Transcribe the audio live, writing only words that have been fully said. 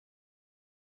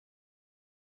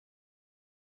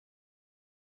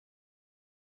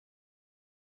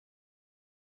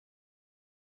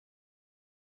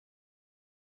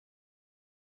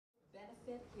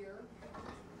benefit here.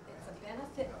 It's a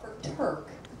benefit for Turk,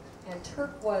 and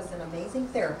Turk was an amazing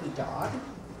therapy dog,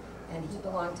 and he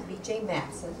belonged to B.J.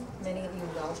 Matson. Many of you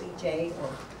know B.J. or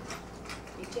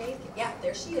B.J. Yeah,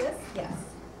 there she is. Yes,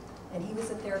 and he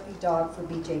was a therapy dog for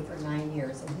B.J. for 9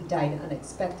 years, and he died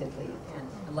unexpectedly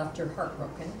and left her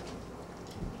heartbroken,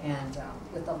 and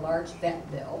with a large vet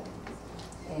bill.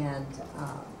 And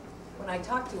when I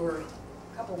talked to her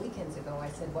a couple weekends ago, I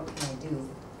said, "What can I do?"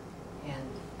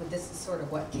 But this is sort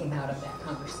of what came out of that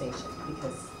conversation,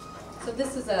 so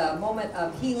this is a moment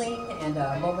of healing and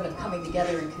a moment of coming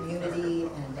together in community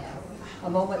and a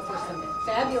moment for some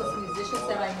fabulous musicians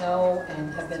that I know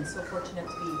and have been so fortunate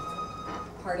to be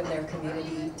part of their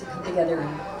community, to come together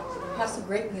and have some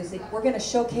great music. We're going to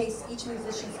showcase, each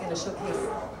musician's going to showcase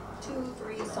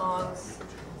 2-3 songs,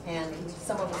 and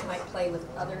some of us might play with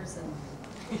others, and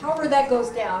however that goes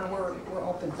down, we're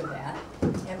open for that.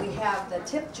 And we have the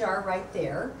tip jar right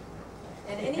there.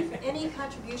 And any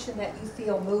contribution that you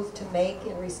feel moved to make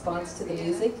in response to the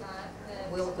music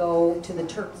will go to the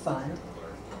Turk Fund.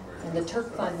 And the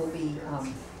Turk Fund will be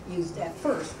used at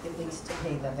first, at least, to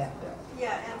pay the vet bill.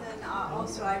 Yeah, and then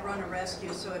also I run a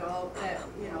rescue, so it all,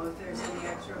 if there's any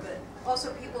extra, but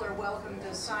also people are welcome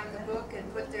to sign the book and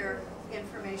put their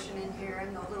information in here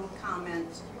and a little comment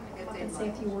if they'd like. Say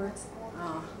a few words.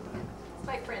 It's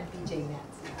my friend B.J.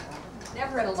 Matson.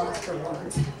 Never at a loss for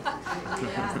words.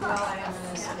 Yeah, well, I am in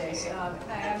this case.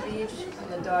 Hi, I'm Beach. I'm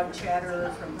the dog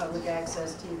chatterer from Public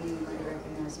Access TV. You might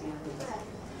recognize me.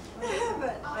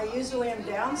 But I usually am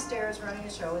downstairs running a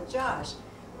show with Josh.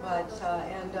 But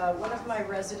one of my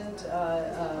resident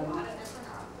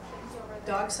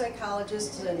dog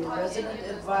psychologists and resident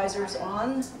advisors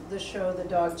on the show, The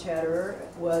Dog Chatterer,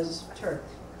 was Turk.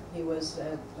 He was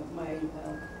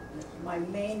my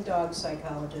main dog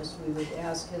psychologist. We would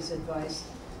ask his advice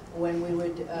when we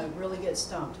would really get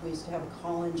stumped. We used to have a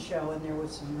call-in show, and there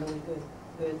was some really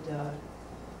good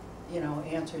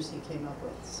answers he came up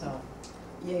with. So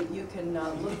you can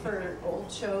look for old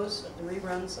shows, the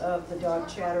reruns of The Dog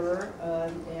Chatterer,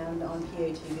 and on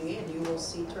PATV, and you will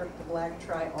see Turk the Black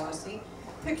Tri-Aussie.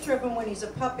 Picture of him when he's a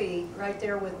puppy, right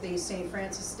there with the St.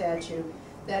 Francis statue.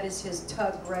 That is his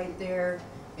tug right there,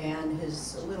 and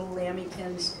his little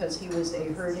lambykins, because he was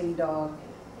a herding dog.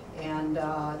 And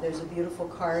there's a beautiful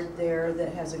card there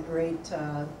that has a great,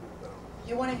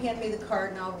 you want to hand me the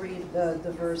card and I'll read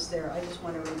the verse there. I just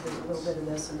want to read a little bit of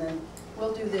this, and then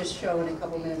we'll do this show in a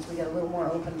couple minutes. We got a little more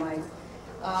open mic.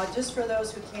 Just for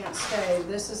those who can't stay,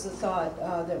 this is the thought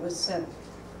that was sent.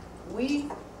 We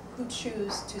who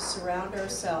choose to surround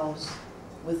ourselves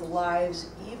with lives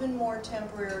even more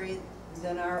temporary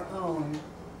than our own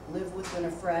live within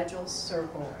a fragile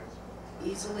circle,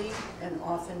 easily and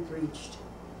often breached,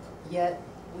 yet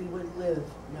we would live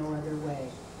no other way.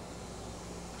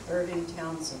 Irving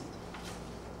Townsend.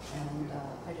 And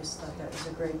I just thought that was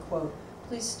a great quote.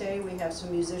 Please stay. We have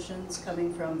some musicians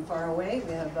coming from far away.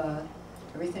 We have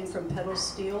everything from pedal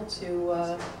steel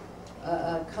to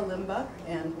kalimba,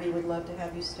 and we would love to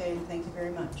have you stay, and thank you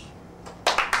very much.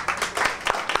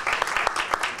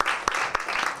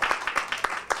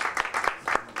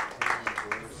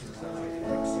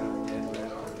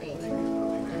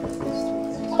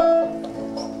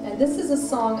 This is a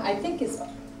song I think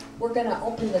we're going to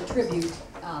open the tribute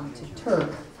to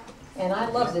Turk. And I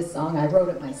love this song. I wrote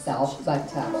it myself,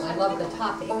 but I love the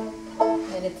topic.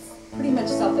 And it's pretty much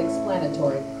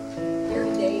self-explanatory. Here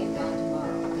today and gone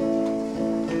tomorrow.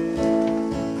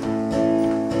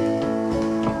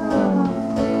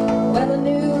 Well, I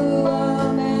knew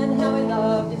a man how he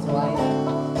loved his wife.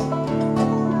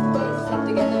 They slept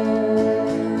together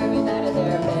every night of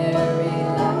their married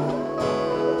life.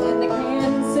 When the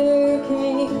cancer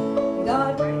came,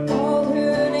 God called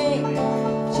her name.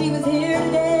 She was here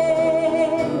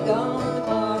today and gone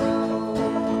tomorrow.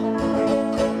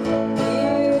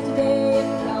 Here today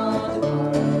and gone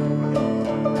tomorrow.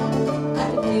 I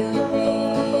can feel your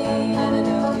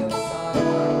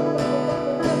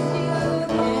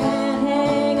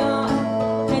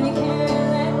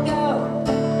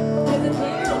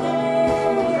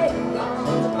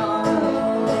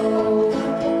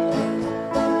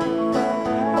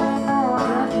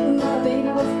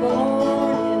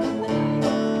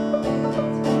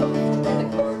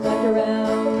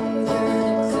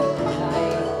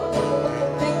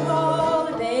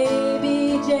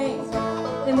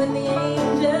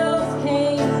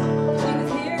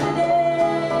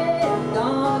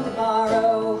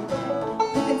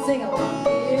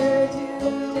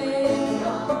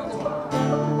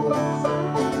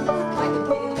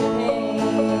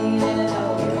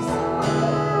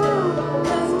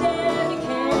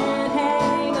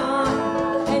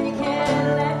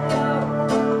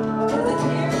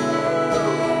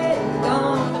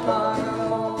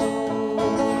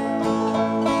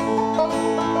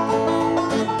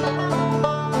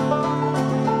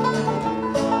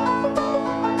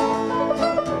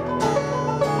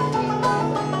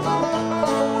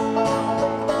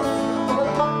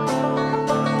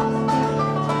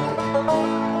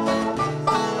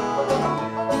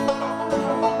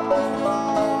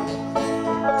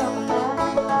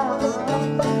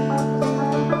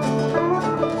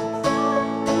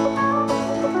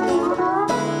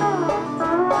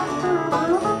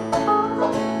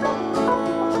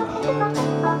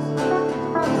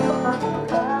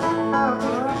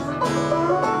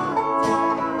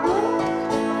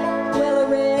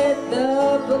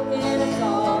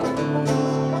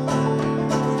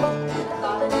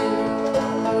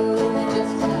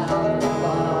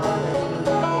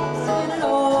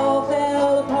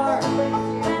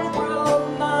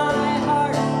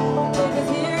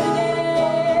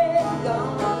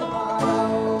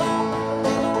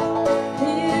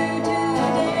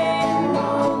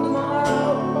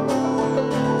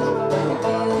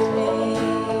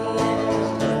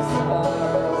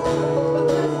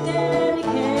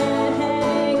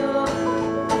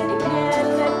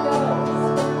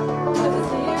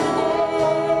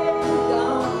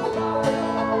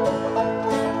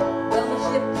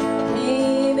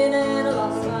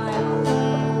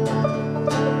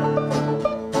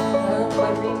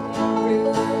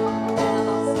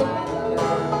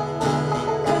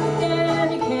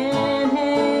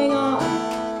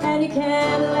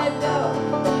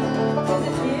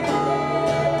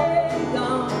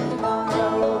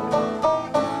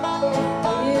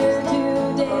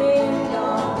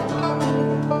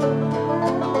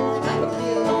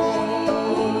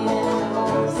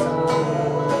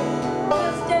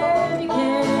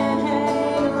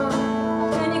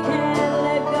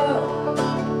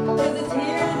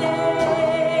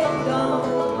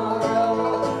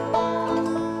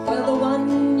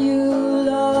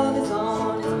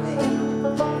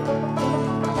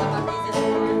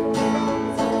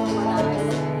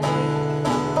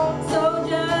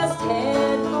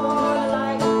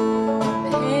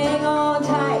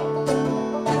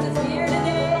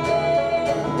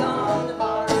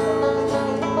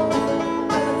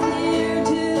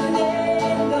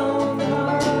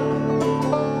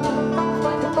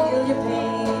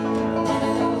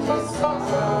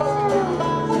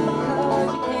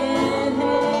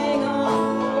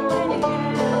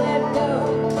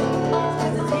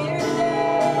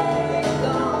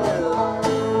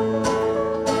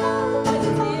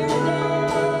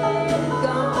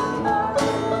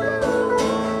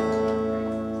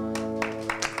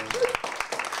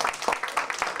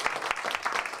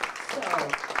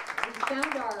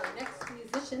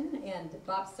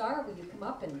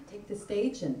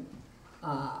stage, and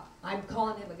I'm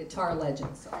calling him a guitar legend.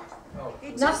 So,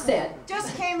 He enough said.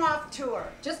 just came off tour.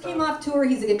 Just came off tour.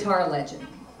 He's a guitar legend.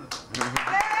 Yay!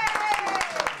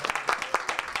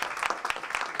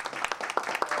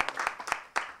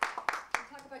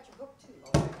 Talk about your book too.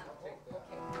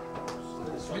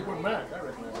 Fleetwood Mac, I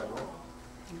recognize that one.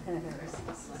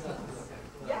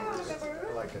 Yeah, remember?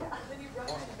 I like it.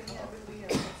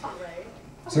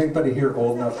 Is anybody here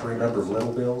old enough to remember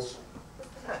Little Bills?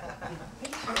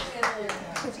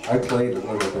 I played the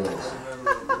Little Bills.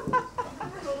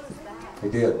 I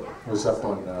did. It was up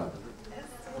on,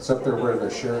 it's up there where the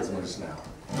Sheraton is now.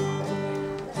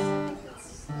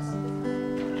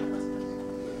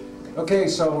 Okay,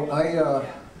 so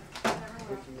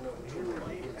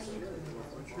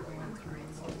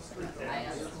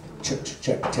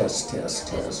check, test.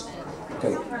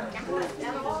 Okay.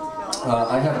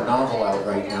 I have a novel out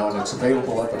right now, and it's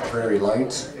available up at Prairie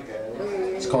Lights.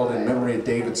 It's called In Memory of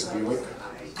David's Buick.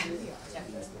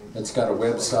 It's got a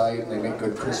website, and they make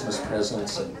good Christmas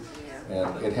presents, and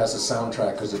it has a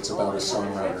soundtrack because it's about a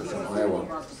songwriter from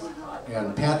Iowa.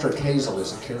 And Patrick Hazel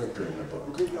is a character in the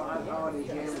book.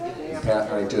 And Pat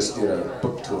and I just did a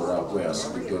book tour out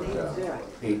west. We did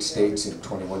 8 states in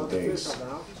 21 days,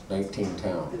 19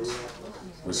 towns.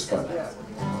 It was fun.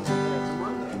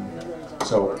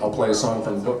 So I'll play a song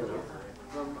from the book.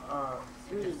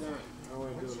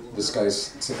 This guy's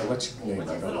saying, what's your name?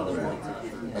 I don't know.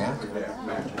 Matt?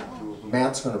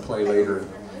 Matt's going to play later.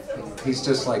 He's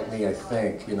just like me, I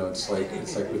think. You know, it's like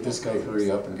with this guy,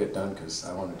 hurry up and get done because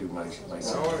I want to do my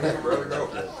song. Oh, yeah, brother, go.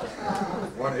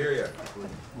 Want to hear you.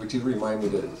 Would you remind me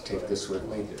to take this with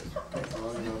me?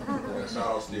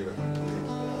 No, Stephen.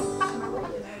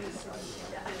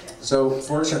 So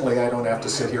fortunately, I don't have to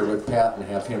sit here with Pat and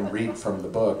have him read from the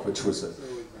book, which was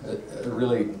a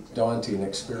really daunting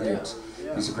experience.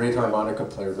 He's a great harmonica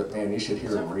player, but man, you should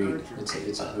hear him read.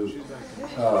 It's a hoot.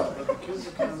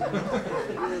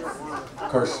 Of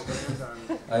course,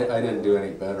 I didn't do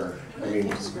any better. I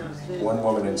mean, one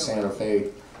woman in Santa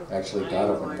Fe actually got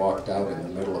up and walked out in the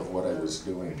middle of what I was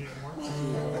doing.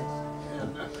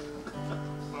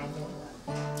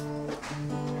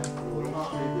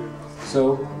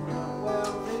 So,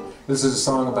 this is a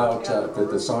song about that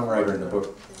the songwriter in the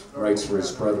book writes for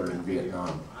his brother in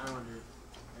Vietnam.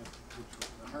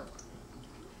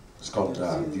 It's called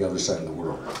The Other Side of the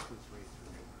World.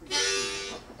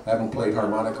 I haven't played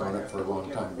harmonica on it for a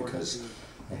long time because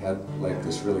I had like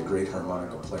this really great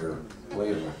harmonica player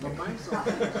playing with me.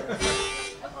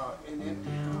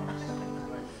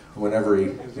 Whenever he,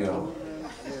 you know,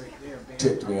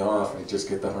 ticked me off, I'd just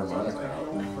get the harmonica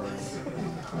out.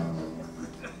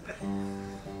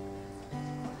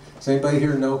 Does anybody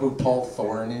here know who Paul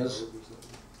Thorne is?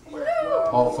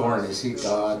 Paul Thorne, is he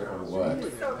God or what?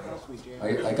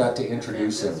 I got to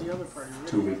introduce him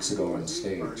 2 weeks ago on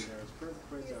stage.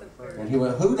 And he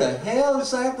went, who the hell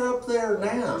is that up there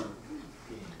now?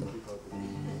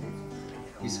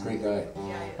 He's a great guy.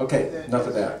 Okay, enough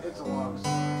of that.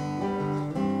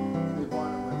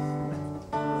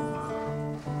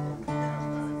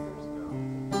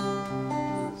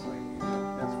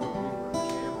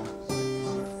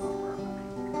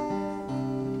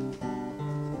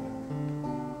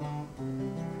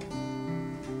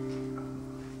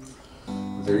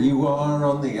 There you are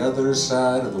on the other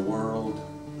side of the world.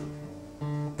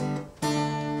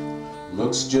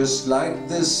 Looks just like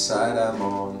this side I'm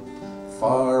on.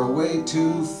 Far away,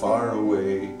 too far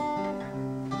away.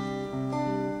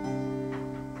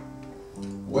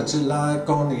 What's it like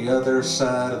on the other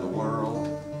side of the world?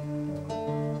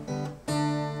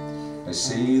 I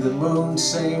see the moon,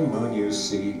 same moon you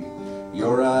see.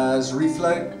 Your eyes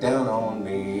reflect down on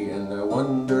me, and I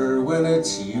wonder when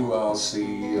it's you I'll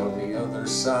see on the other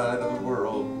side of the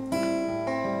world.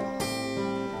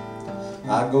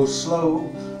 I go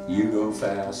slow, you go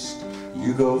fast.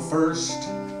 You go first,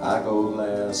 I go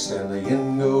last, and the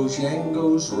yin goes, yang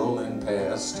goes, rolling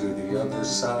past to the other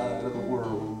side of the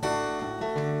world.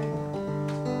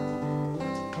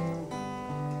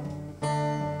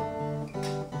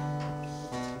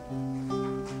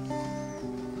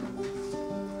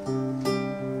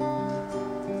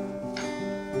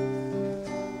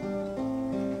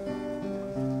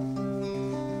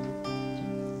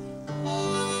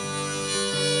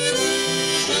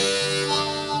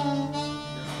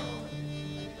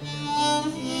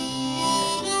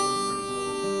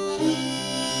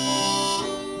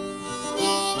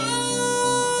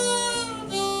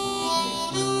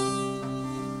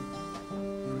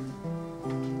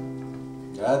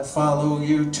 I'd follow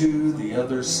you to the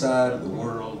other side of the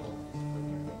world.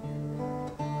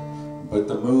 But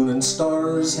the moon and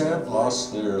stars have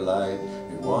lost their light.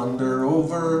 They wander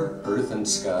over earth and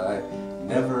sky,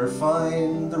 never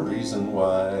find the reason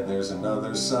why there's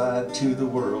another side to the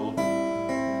world.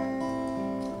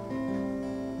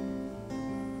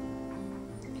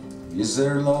 Is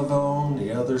there love on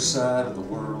the other side of the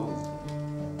world?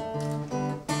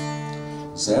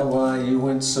 Is that why you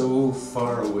went so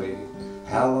far away?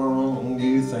 How long do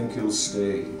you think you'll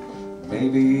stay?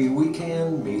 Maybe we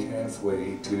can meet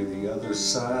halfway to the other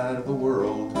side of the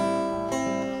world.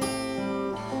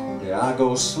 Yeah, I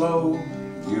go slow,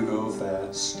 you go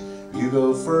fast. You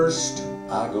go first,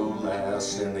 I go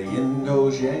last. And the yin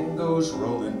goes, yang goes,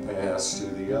 rolling past to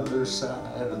the other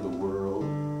side of the world.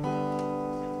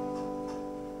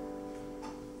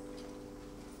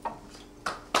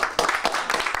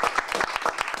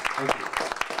 Thank you.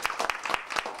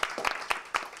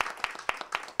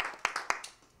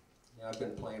 Yeah, I've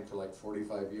been playing for like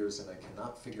 45 years and I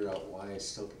cannot figure out why I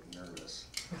still get nervous.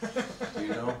 Do you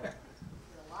know?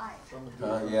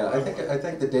 Yeah, I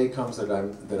think the day comes that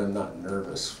I'm not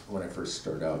nervous when I first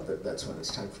start out. That's when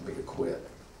it's time for me to quit.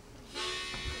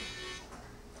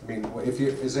 I mean,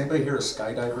 is anybody here a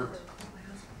skydiver?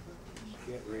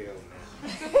 Get real,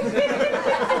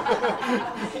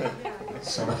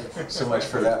 So much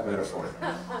for that metaphor.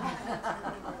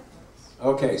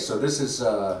 Okay, so this is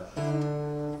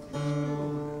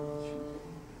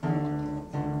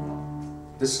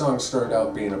this song started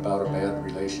out being about a bad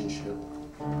relationship,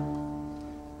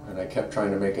 and I kept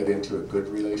trying to make it into a good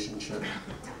relationship.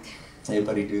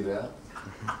 Anybody do that?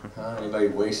 Huh? Anybody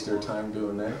waste their time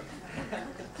doing that?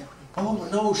 Oh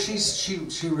no, she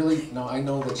really, no, I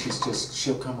know that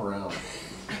she'll come around.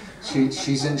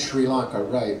 She's in Sri Lanka,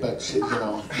 right? But she, you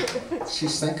know,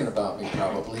 she's thinking about me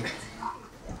probably.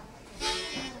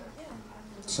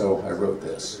 So I wrote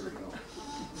this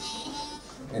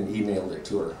and emailed it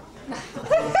to her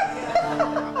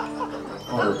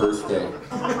on her birthday.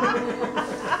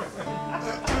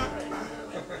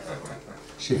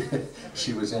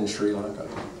 She was in Sri Lanka.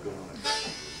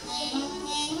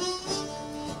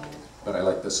 But I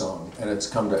like the song, and it's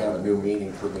come to have a new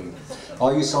meaning for me.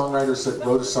 All you songwriters that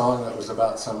wrote a song that was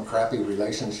about some crappy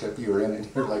relationship you were in, and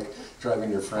you're like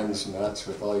driving your friends nuts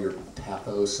with all your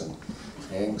pathos and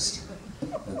angst.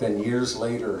 And then years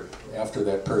later, after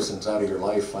that person's out of your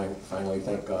life, finally,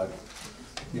 thank God,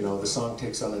 you know, the song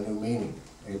takes on a new meaning.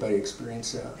 Anybody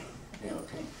experience that? Yeah,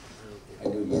 okay. I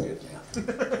knew you did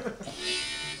that.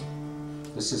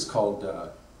 This is called,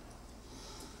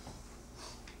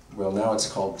 well, now it's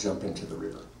called Jump Into the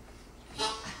River.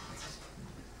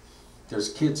 There's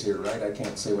kids here, right? I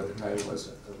can't say what the title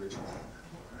was originally.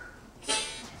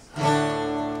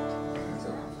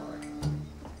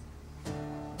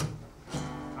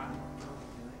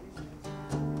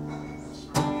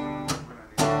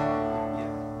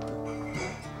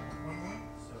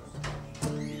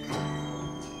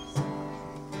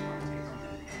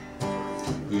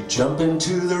 You jump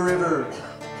into the river.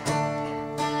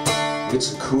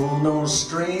 It's a cool, no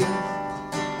stream.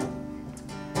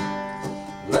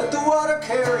 Let the water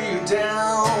carry you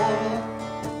down,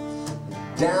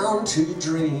 down to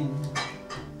dream.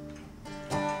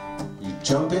 You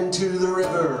jump into the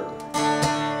river,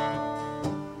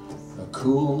 a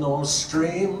cool, no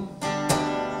stream.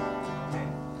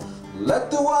 Let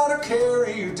the water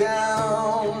carry you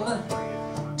down,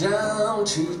 down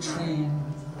to dream.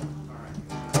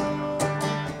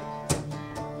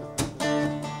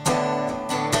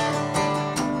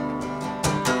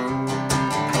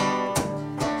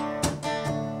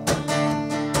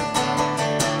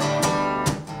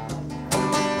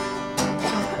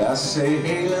 I say,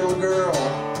 hey little girl,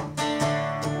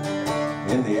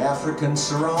 in the African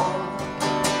sarong,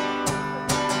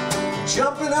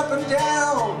 jumping up and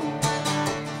down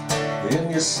in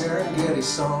your Serengeti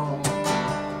song.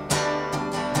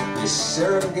 Your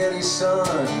Serengeti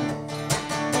sun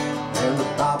and the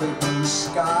bobby blue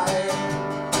sky.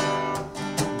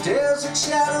 Desert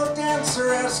shadow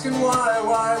dancer asking why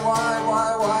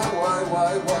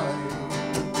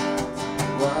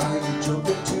you jump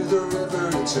into the river,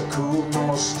 it's a cool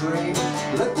North Stream.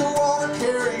 Let the water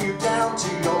carry you down to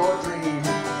your dream.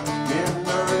 In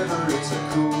the river, it's a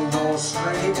cool North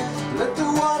Stream. Let the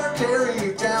water carry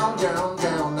you down, down,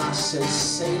 down. I say,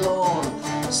 sail on,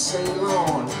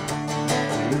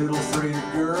 little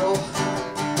freighter girl.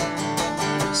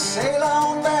 Sail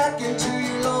on back into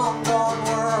your long gone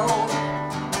world.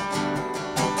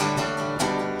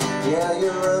 Yeah,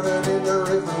 you're running in the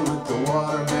river with the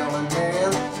watermelon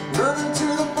man, running to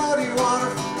the muddy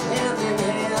water, hand in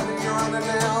hand, and you're running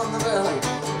down the valley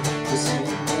to see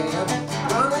a man,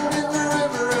 running in the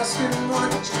river, asking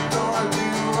what you gonna do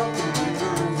up in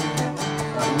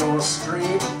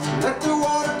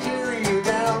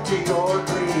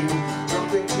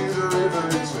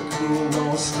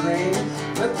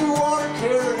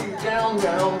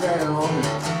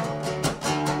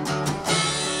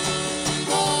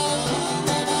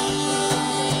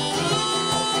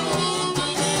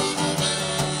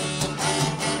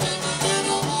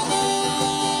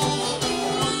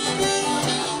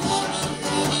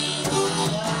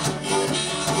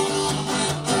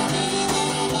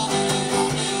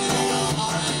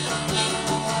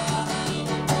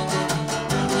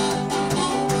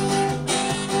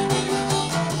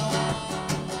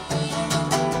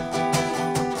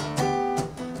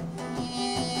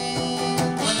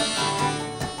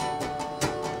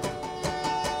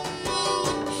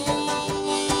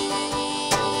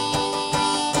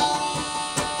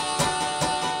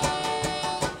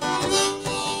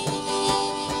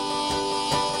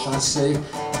say,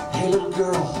 hey little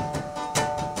girl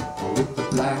with the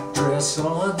black dress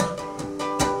on,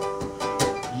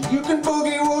 you can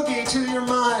boogie woogie till your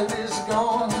mind is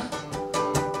gone.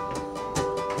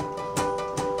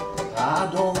 I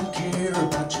don't care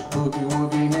about your boogie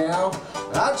woogie now.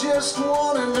 I just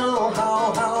wanna know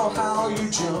how you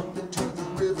jump into the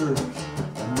river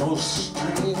and no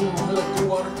stream. Let the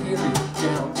water carry you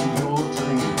down to your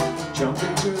dream. Jump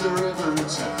into the river,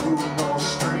 it's a cool North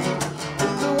Stream.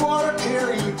 Let the water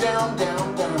carry you down,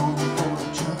 down, down. You're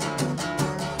gonna jump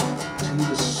to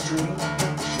the stream.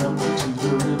 Jump into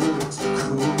the river, it's a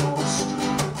cool North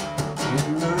Stream.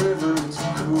 In the river, it's a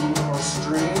cool North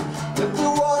Stream. Let the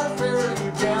water ferry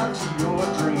you down to your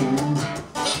dream.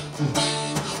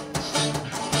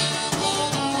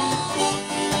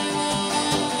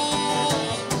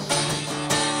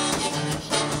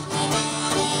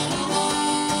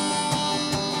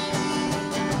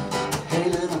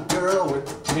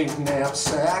 Pink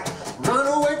knapsack, run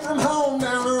away from home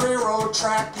down the railroad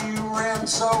track. You ran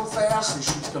so fast the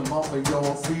shoes come off of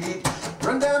your feet.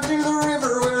 Run down to the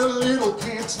river where the little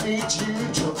kids meet you.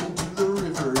 Jump into the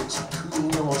river, it's a cool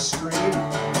North Stream.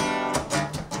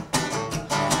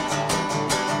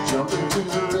 Jump into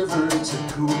the river, it's a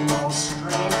cool North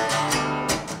Stream.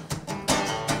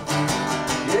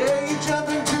 Yeah, you jump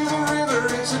into the river,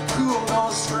 it's a cool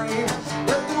North Stream.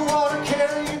 Let the water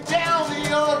carry you down to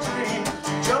your dream.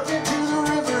 Jump into the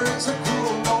river, it's a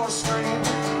cool North Stream.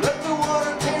 Let the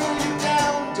water carry you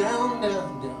down, down,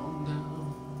 down, down,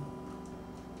 down.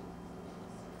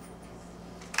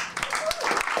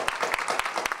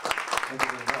 Thank you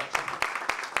very much.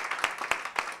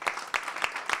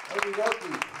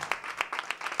 Okey-dokey.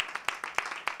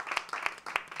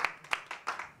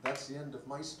 That's the end of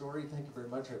my story. Thank you very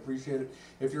much. I appreciate it.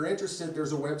 If you're interested,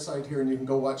 there's a website here and you can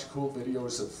go watch cool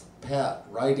videos of Pat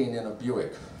riding in a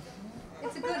Buick.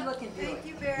 It's a good-looking Buick. Thank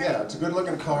you, Barry. Yeah, it's a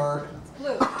good-looking car. It's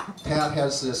blue. Pat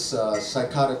has this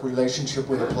psychotic relationship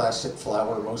with a plastic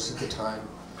flower most of the time.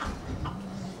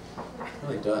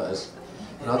 Really does.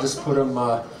 And I'll just put him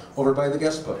over by the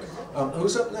guest book.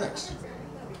 Who's up next?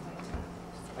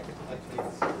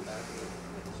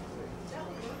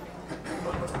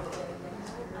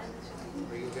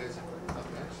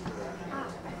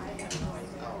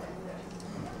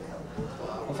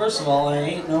 Well, first of all, I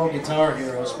ain't no guitar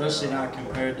hero, especially not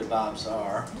compared to Bob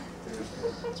Saar.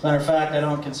 As a matter of fact, I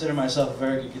don't consider myself a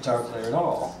very good guitar player at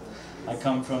all. I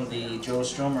come from the Joe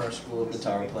Strummer School of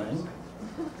Guitar Playing.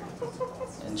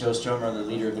 And Joe Strummer, the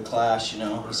leader of the Clash, you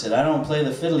know, he said, I don't play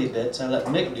the fiddly bits, I let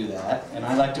Mick do that, and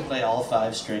I like to play all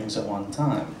 5 strings at one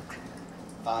time.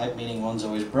 5 meaning one's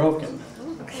always broken.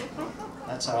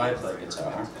 That's how I play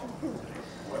guitar.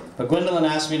 But Gwendolyn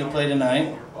asked me to play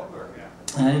tonight,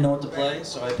 and I didn't know what to play,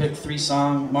 so I picked 3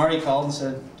 songs. Marty called and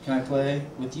said, can I play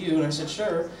with you? And I said,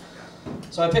 sure.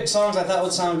 So I picked songs I thought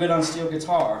would sound good on steel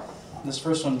guitar. This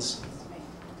first one's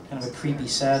kind of a creepy,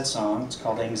 sad song. It's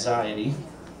called Anxiety.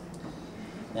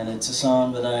 And it's a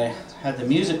song that I had the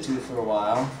music to for a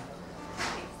while,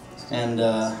 and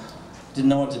didn't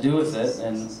know what to do with it,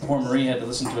 and poor Marie had to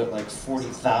listen to it like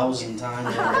 40,000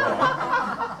 times in a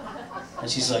row. And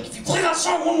she's like, if you play that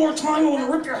song one more time, I'm gonna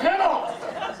rip your head off!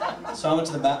 So I went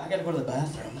to the I gotta go to the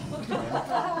bathroom.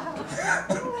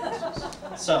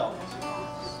 So,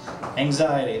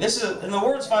 Anxiety. And the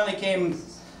words finally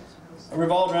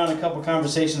revolved around a couple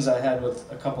conversations I had with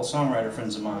a couple songwriter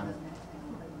friends of mine.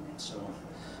 So,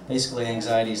 basically,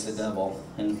 anxiety is the devil,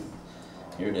 and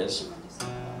here it is. Can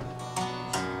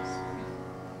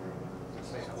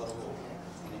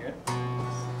you hear it?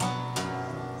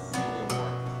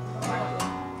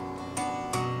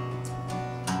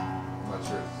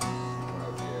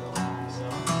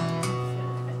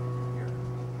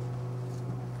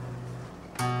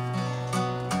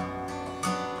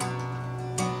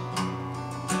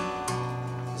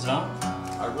 Is it on?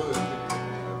 I really think you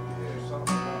can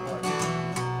something like that.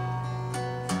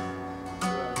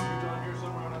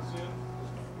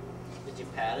 Did you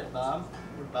pat it, Bob?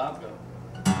 Where'd Bob go?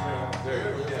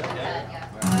 There you go. Yeah.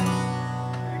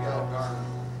 There you go, darn.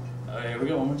 Oh, here we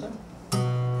go, one more time.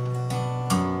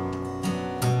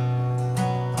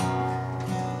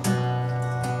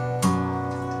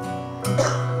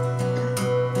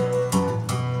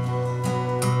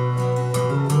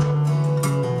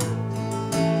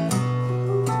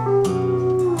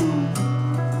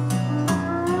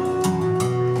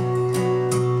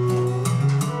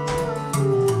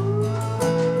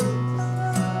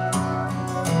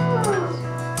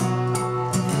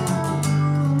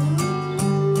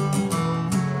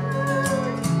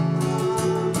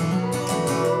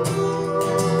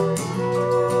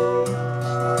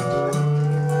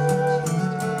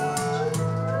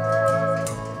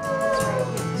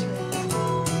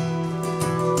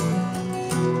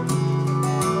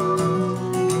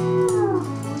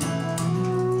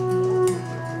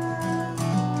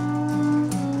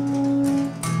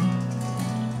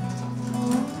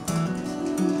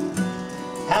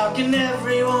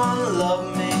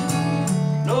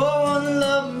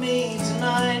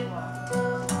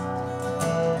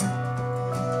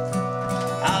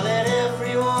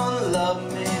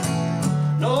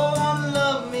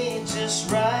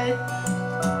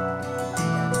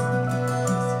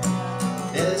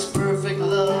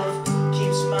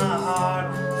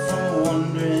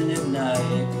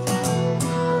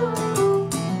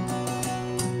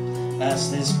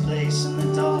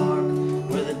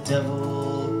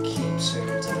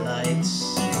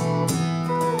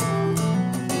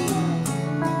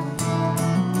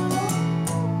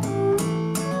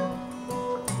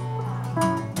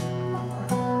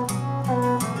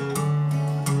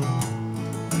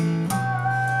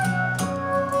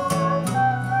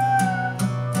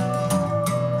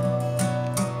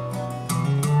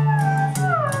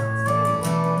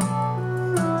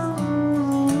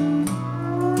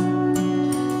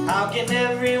 can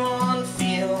everyone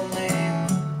feel me?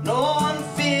 No one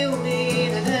feel me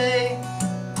today.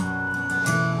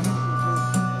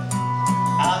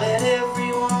 I let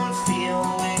everyone feel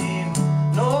me.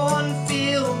 No one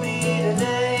feel me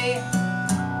today.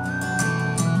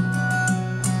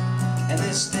 And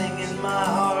this thing in my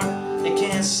heart, it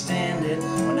can't stand it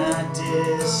when I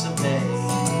disobey.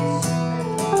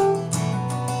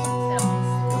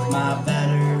 With my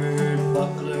battered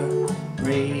buckler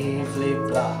bravely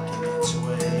blocking its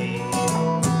way,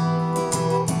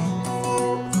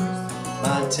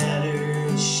 my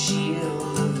tattered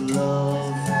shield of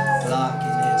love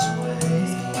blocking its way.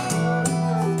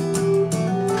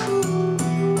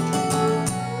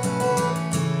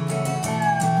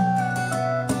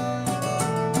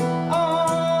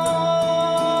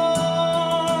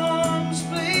 Arms,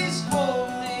 please hold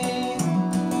me.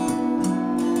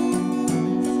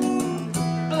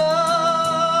 Blood,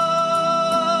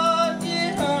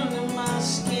 get under my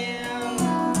skin.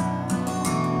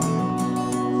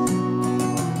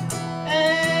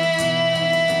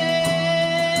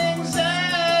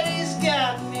 Anxiety's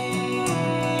got me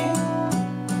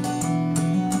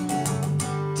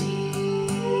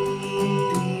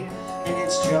deep in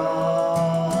its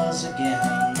jaws again.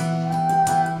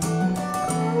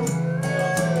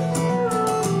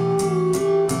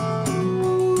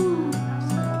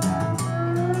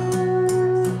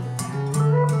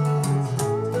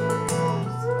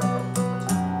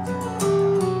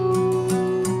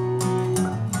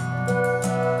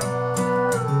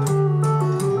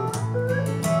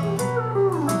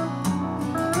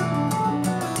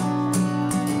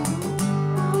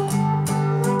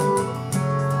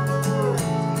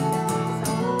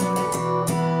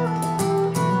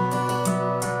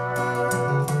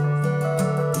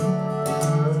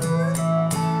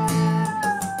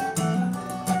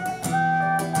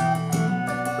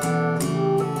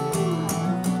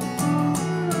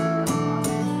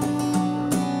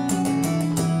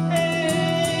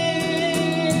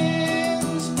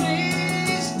 Hands,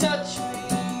 please touch me.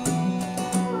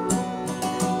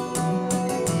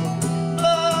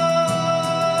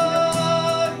 Blood,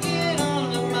 get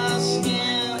under my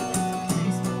skin.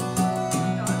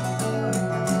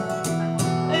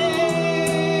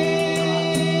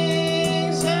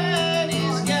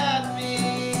 Anxiety's got me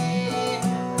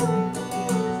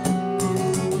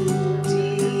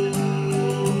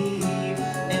deep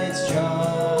in its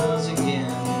jaws again.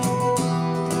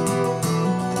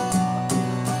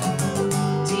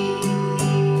 Deep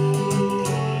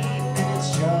in its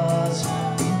jaws again.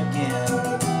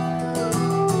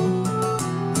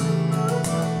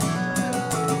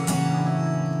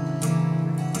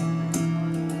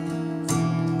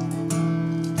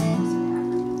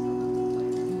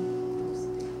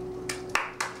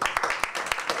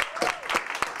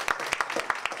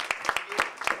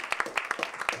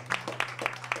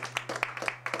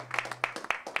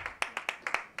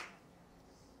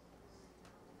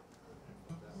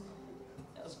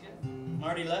 That was good.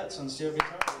 Marty Letts on steel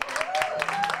guitar.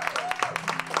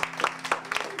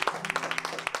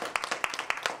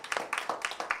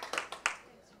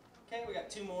 Okay, we got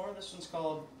two more. This one's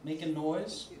called Making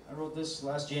Noise. I wrote this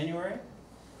last January.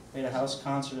 We had a house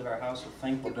concert at our house with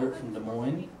Thankful Dirt from Des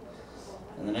Moines.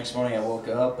 And the next morning I woke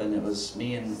up and it was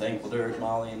me and Thankful Dirt,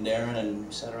 Molly and Darren, and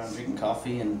we sat around drinking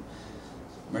coffee, and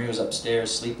Marie was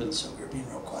upstairs sleeping, so we were being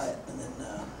real quiet. And then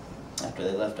after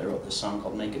they left, I wrote this song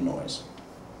called Making Noise.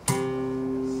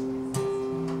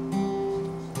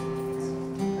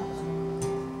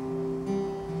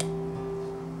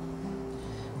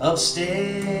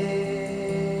 Upstairs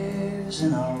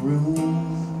in our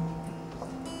room,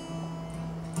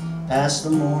 past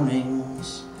the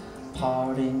mornings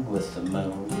parting with the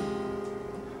moon.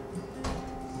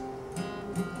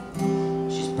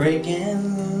 She's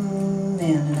breaking in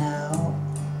and out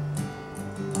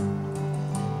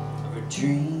of her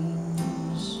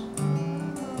dreams.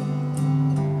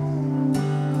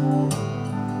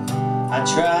 I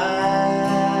try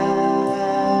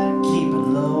to keep it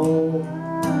low,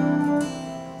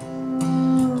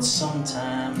 but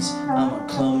sometimes I'm a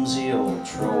clumsy old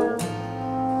troll.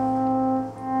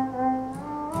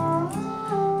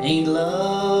 Ain't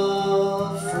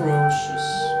love ferocious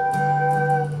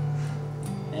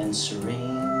and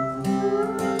serene?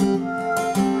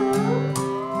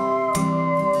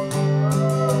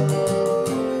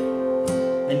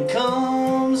 Then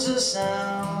comes a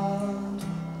sound,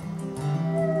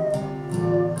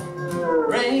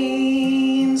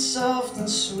 rain soft and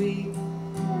sweet,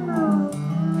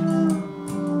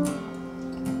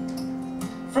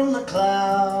 from the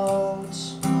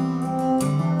clouds.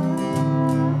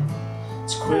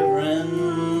 It's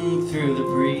quivering through the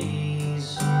breeze.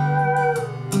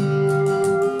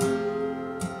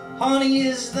 Honey,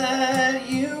 is that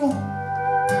you? Or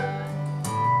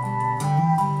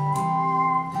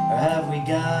have we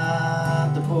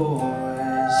got the boys?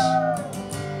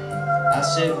 I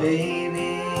said,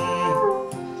 baby,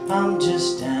 I'm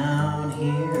just down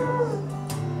here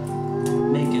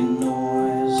making noise.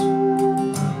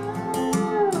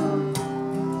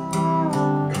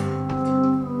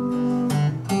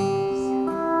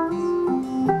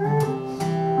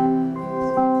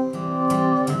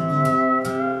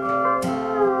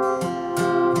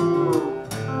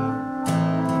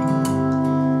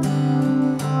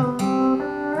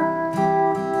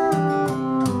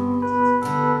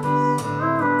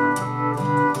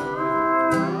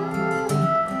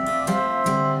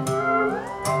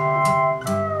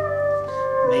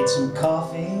 Made some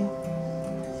coffee,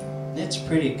 it's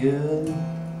pretty good.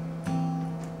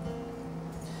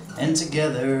 And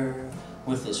together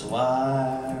with this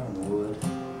wire and wood,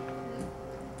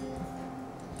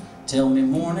 tell me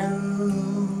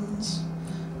mornings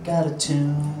got a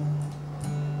tune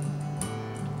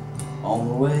on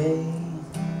the way.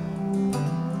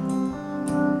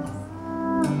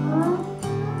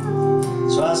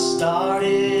 So I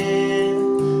started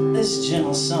this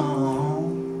gentle song,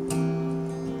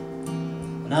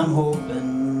 and I'm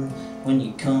hoping when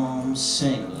you come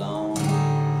sing along,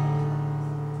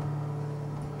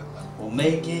 we'll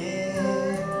make it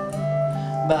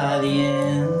by the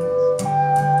end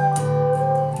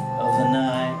of the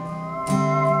night.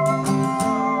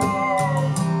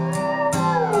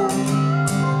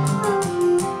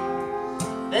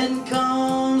 Then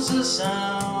comes the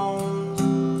sound,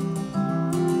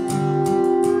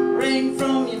 rain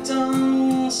from your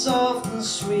tongue, soft and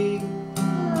sweet,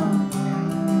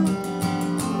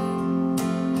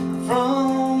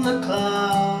 from the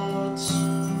clouds,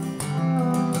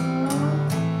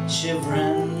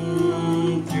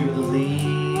 shivering through the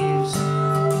leaves.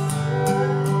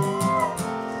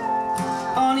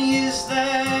 Honey, is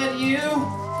that you?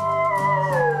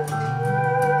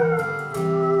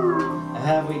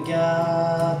 Have we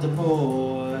got the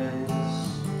boys?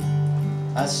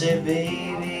 I said,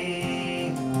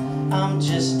 baby, I'm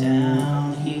just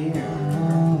down here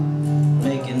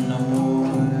making noise.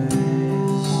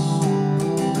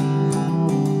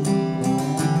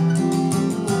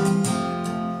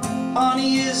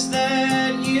 Honey, is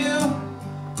that you?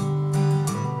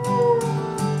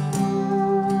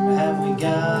 Have we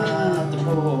got the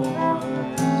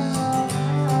boys?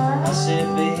 I said,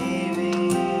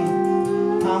 baby,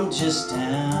 I'm just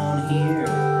down here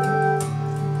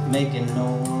making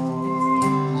noise.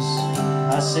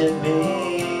 I said,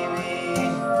 baby,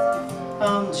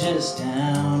 I'm just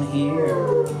down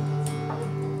here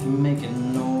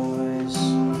making noise.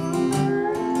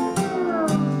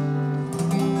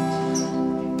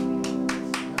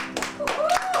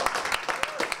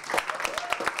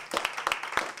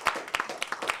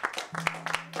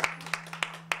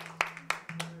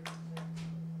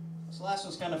 This last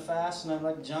one's kind of fast, and I'd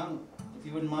like John, if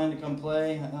you wouldn't mind, to come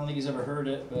play. I don't think he's ever heard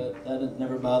it, but that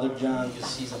never bothered John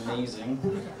because he's amazing.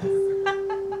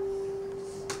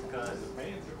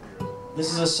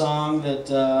 This is a song that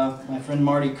my friend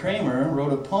Marty Kramer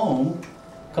wrote a poem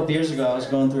a couple years ago. I was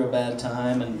going through a bad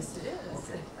time, and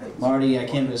Marty, I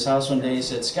came to his house one day, he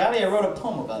said, Scotty, I wrote a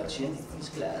poem about you. And he put his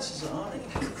glasses on,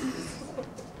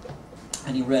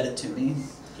 and he read it to me.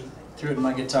 Threw it in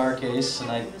my guitar case,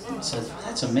 and I said,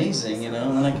 that's amazing, you know,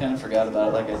 and then I kind of forgot about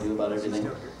it like I do about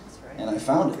everything. And I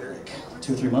found it like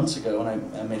 2 or 3 months ago,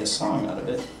 and I made a song out of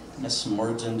it. There's some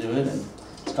words into it, and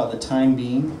it's called The Time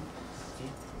Beam.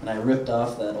 And I ripped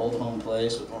off that Old Home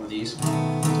Place with one of these.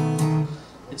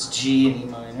 It's G and E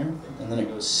minor, and then it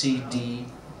goes C, D,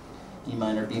 E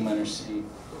minor, B minor, C.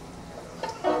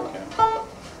 Okay.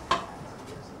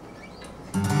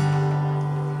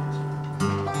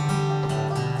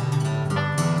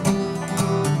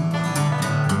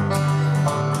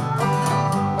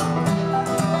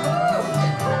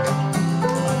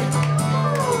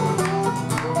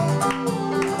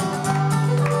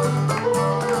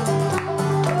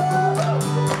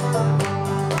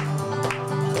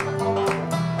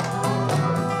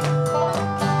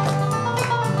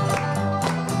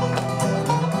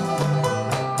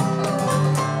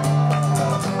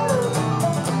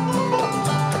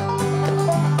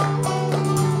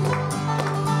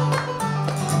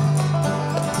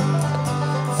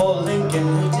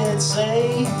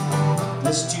 Say,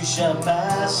 this too shall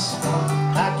pass.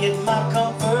 I get my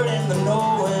comfort in the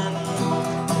knowing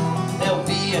there'll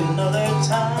be another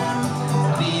time,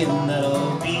 being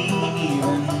that'll be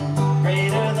even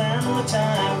greater than the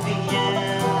time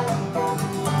being.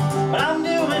 But I'm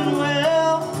doing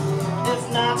well,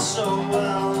 if not so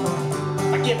well.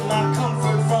 I get my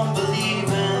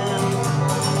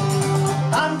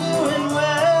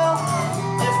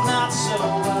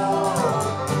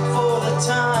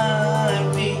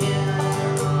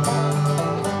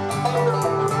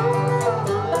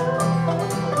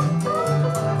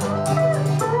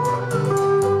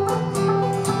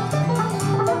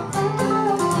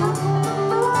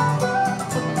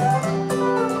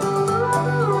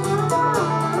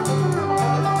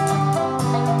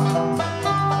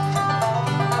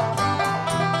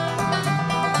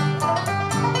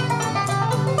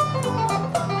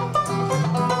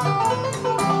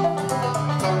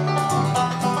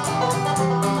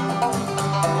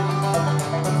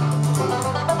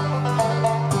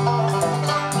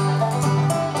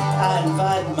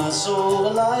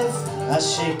I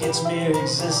shake its mere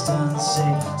existence,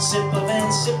 a sip of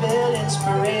insipid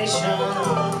inspiration.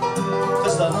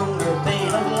 'Cause the hunger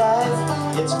pain of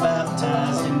life gets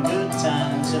baptized in good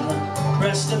times in the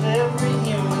breast of every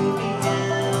human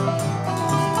being.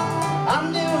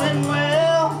 I'm doing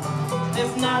well,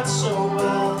 if not so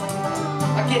well.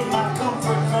 I get my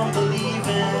comfort from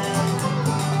believing.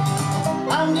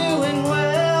 I'm doing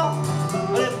well,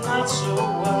 but if not so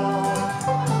well,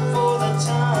 for the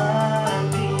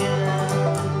time being.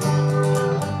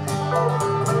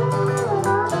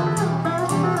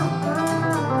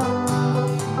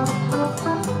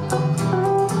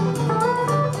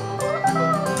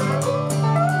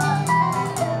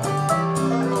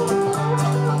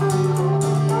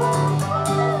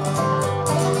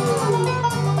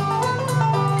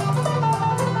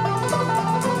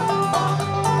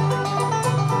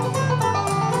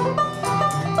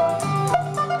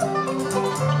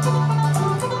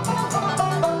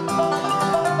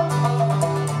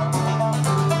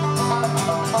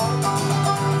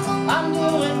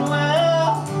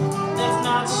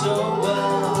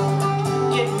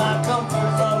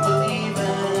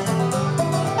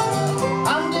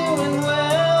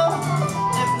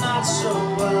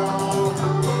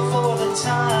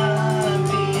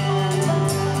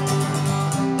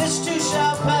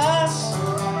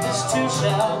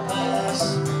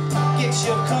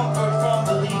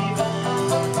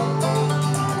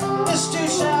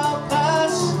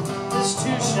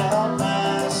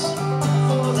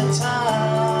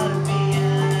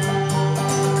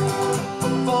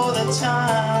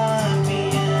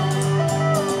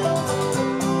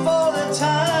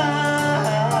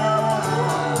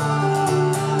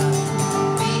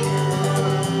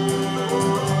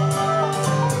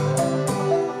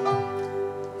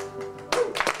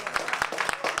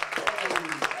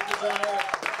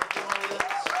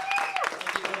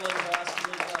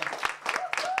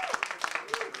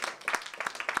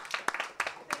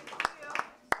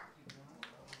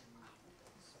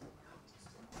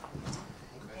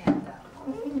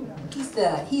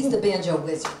 He's the banjo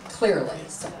wizard, clearly.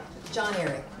 So, John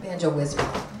Eric, banjo wizard.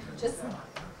 Just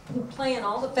playing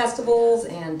all the festivals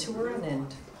and touring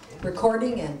and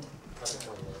recording and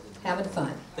having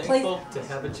fun. Thankful to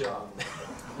have a job.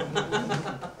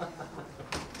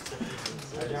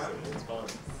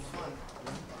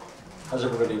 How's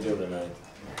everybody doing tonight?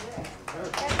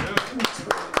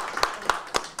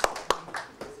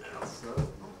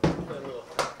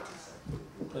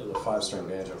 Play a little 5-string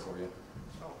banjo for you.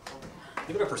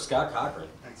 Give it up for Scott Cochran.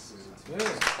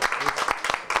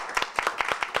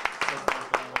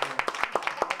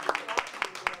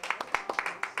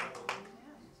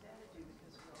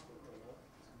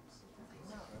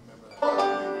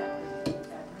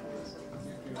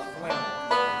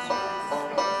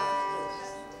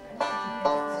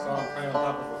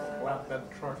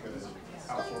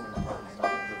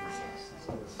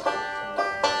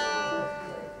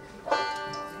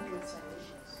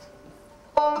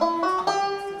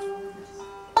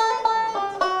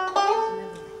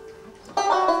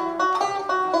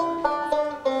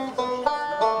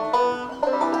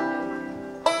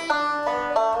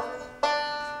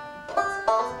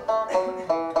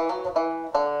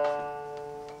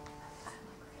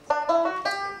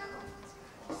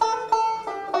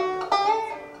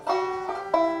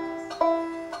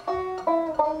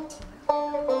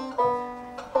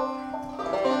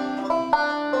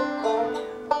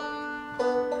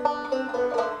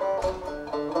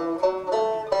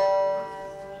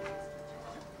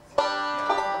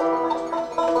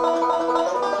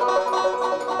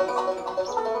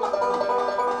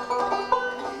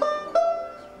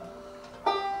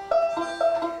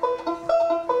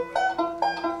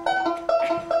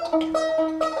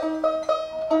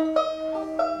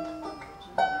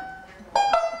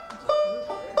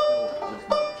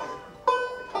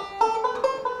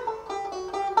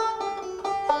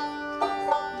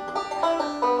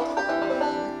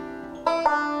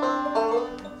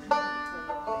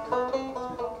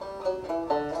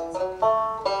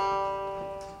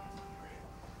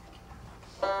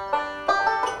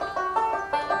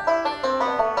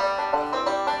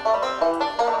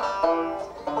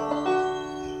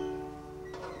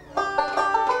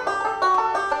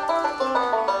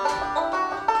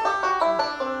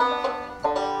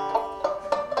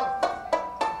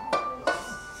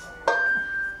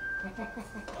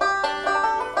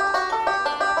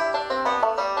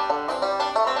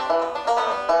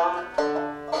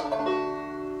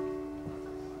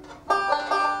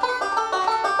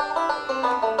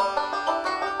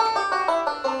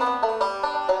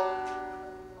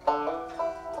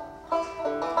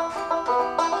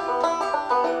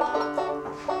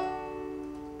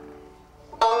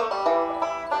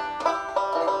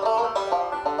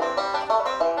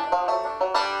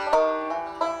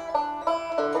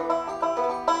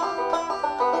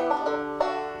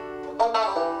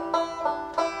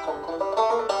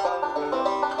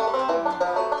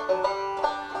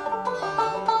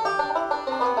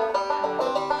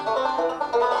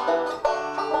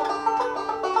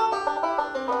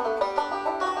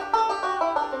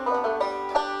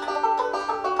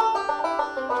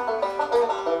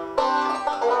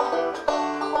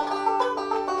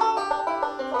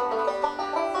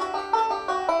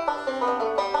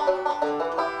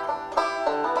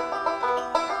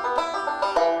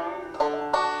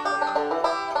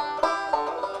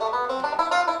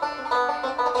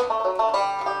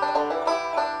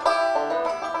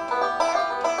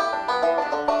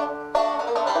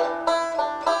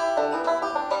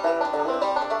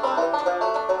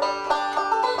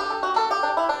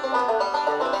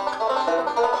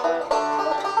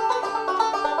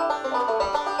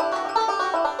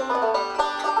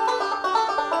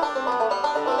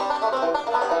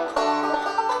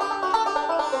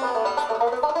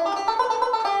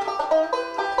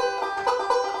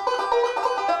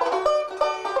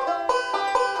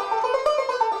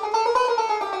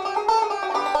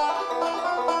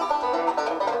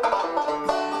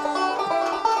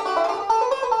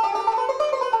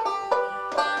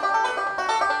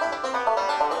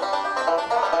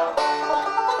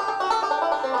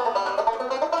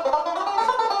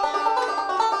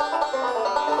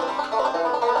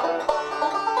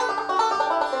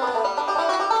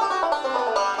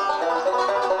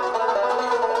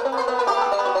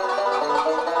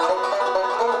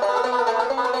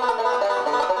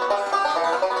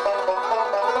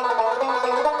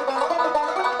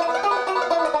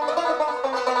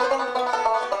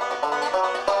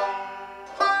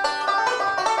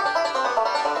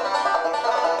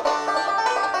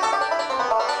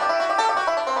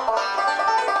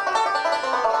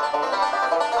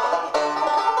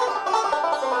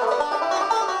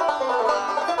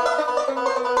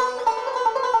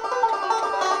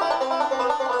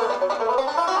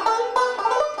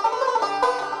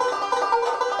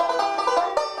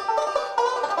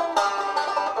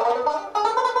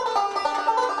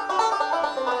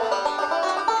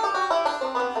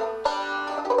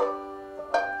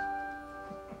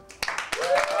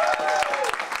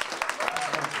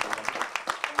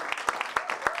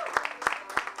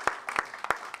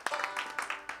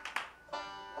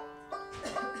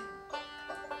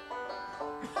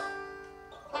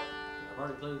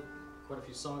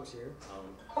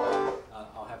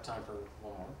 I'll have time for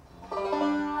one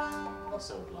more.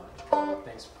 So obliged.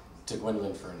 Thanks to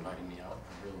Gwendolyn for inviting me out.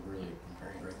 I'm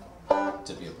very grateful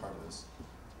to be a part of this.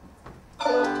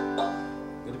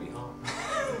 Good to be home.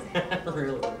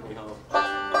 Really good to be home.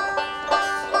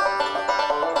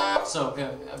 So,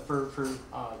 for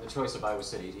the choice of Iowa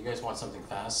City, do you guys want something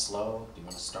fast, slow? Do you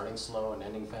want a starting slow and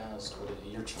ending fast? What is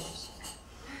your choice?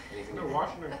 Anything? You know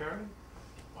Washington County?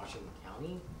 Washington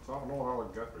County? So I don't know how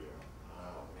it got for you.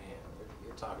 Oh man,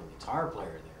 you're talking guitar player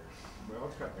there. Well,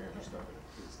 it's got fancy stuff in it.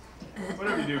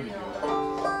 Whatever you do, you do.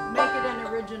 Make it an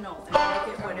original. Make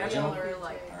it whatever you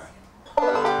like. All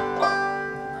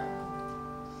right.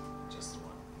 Just the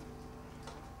one.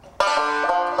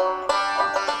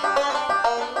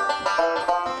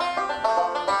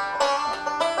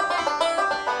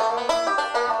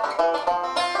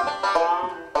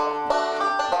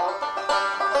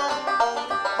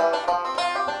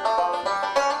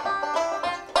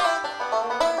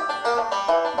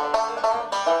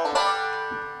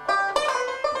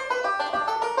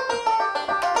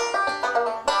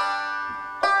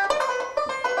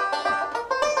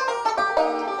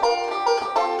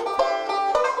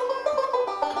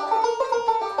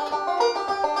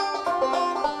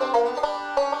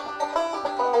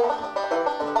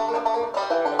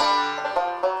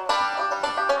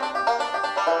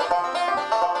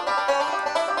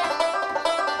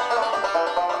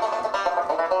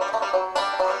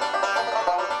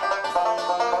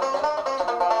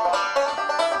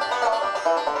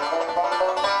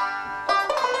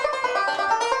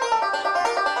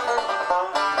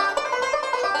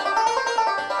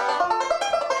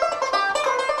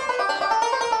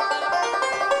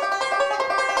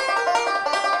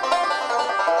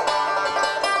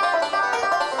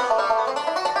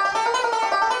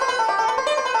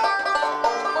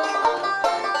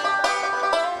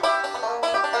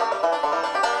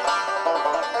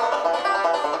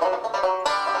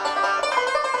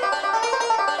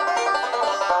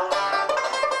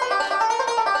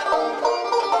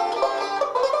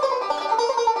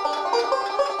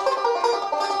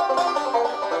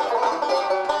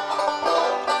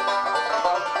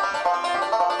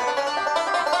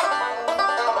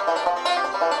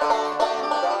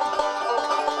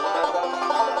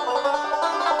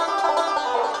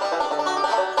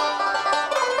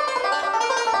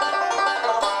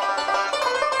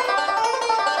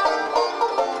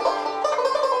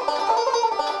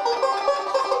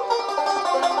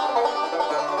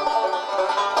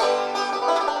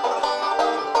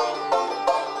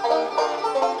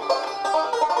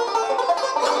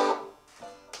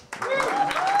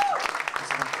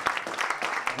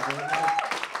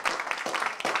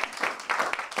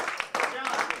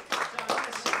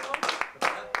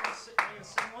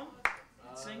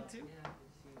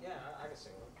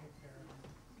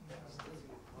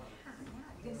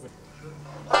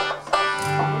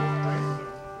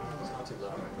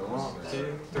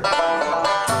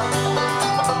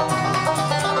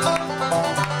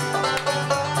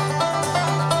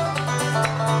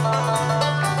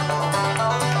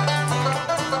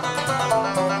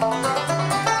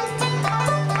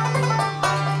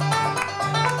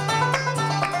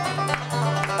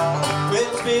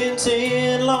 It's been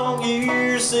 10 long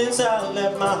years since I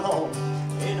left my home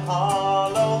in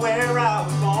Harlow where I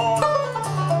was born.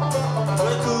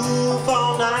 Where the cool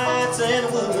fall nights and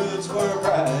the woods were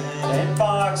bright and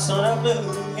Fox sun up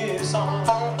blew his song.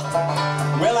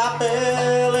 Well, I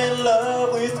fell in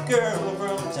love with a girl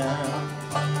from town.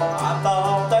 I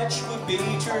thought that she would be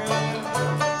true.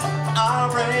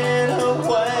 I ran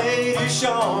away to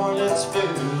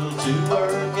Charlottesville to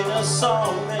work in a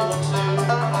sawmill too.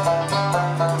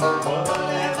 What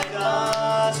have they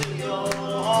done to your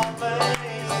home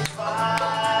base?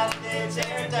 Why did they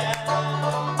tear it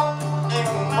down? And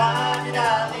why did I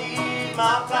leave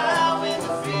my plow in the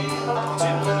field to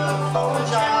look for a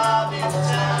job in town?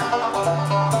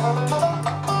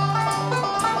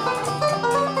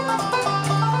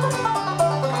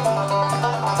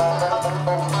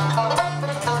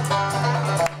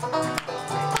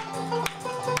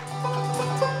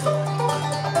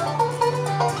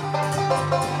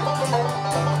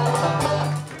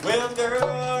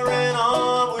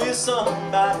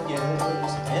 Somebody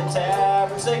else, and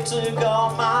taverns they took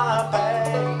all my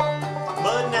pay.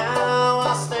 But now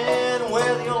I stand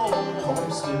where the old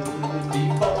home stood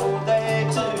before they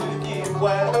took it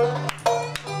away.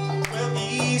 Well,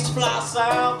 east fly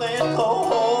south and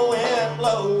cold wind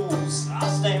blows. I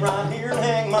stand right here and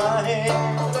hang my head.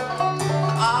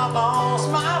 I lost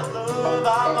my love,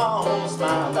 I lost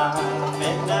my life,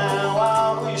 and now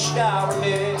I wish I were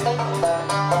dead.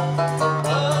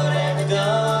 What have you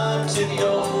done to the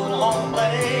old home?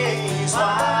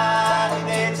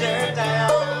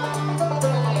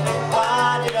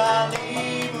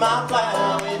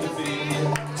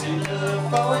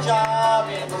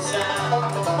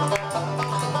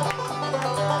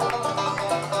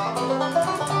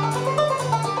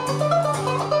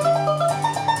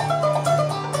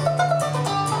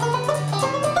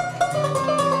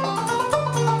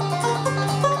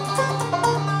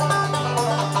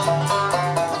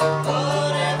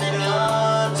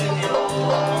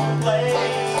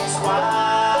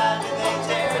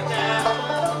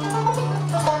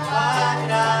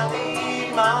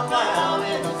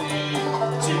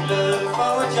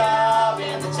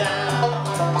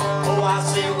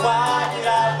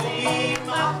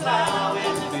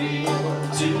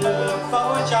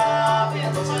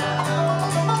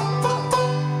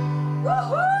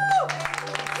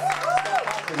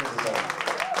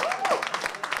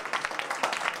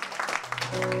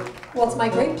 Well, it's my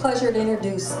great pleasure to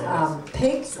introduce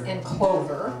Pigs and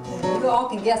Clover. You all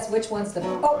can guess which one's the,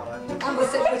 oh, I'm gonna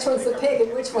say which one's the pig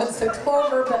and which one's the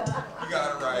clover, but You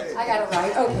got it right. I got it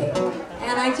right, okay.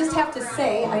 And I just have to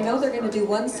say, I know they're gonna do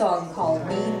one song called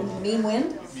Mean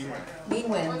Wind. Mean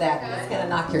Wind that is gonna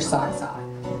knock your socks off.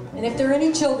 And if there are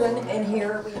any children in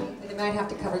here, they might have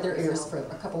to cover their ears for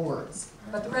a couple words.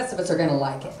 But the rest of us are gonna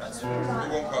like it. It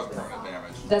won't cause permanent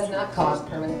damage. Does not cause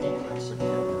permanent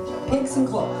damage. Pigs and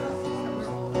Clover.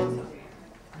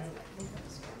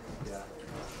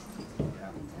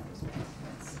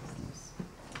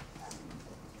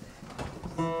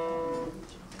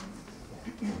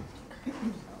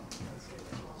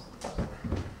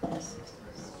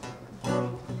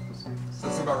 Does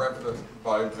that seem about right for the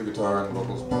volume for the guitar and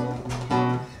vocals?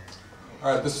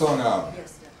 All right, this song,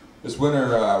 this winter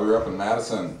we were up in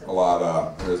Madison a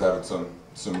lot. We was having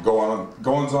some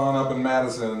goings on up in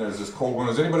Madison. There's this cold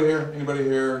winter. Is anybody here? Anybody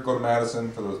here go to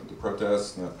Madison for the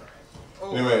protests? No.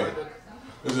 Anyway,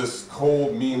 there's this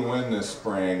cold, mean wind this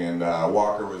spring, and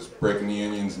Walker was breaking the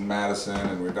unions in Madison,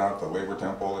 and we were down at the Labor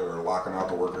Temple. They were locking out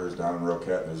the workers down in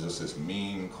Roquette, and there's just this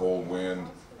mean, cold wind.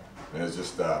 And it's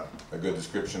just a good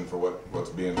description for what's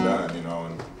being done, you know.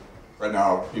 And right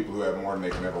now, people who have more than they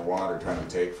can ever want are trying to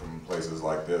take from places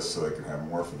like this so they can have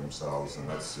more for themselves, and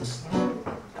that's just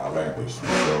outlandish.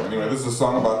 So anyway, this is a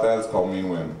song about that. It's called Mean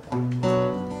Wind.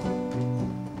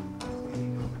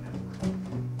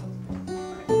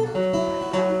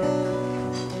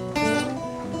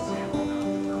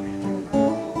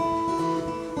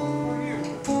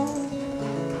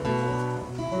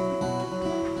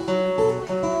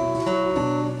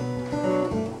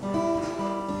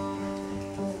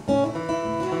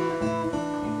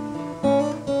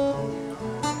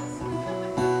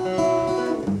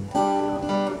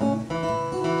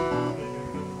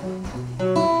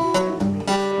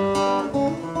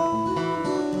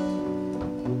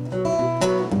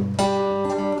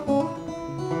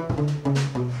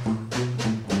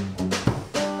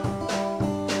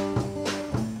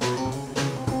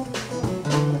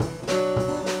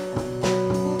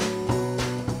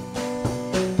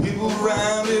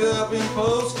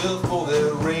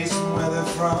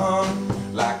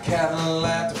 Like cattle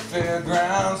at the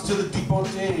fairgrounds to the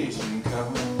deportation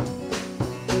cover.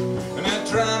 And they're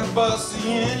trying to bust the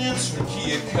unions from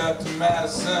Keokuk to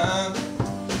Madison,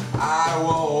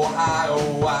 Iowa,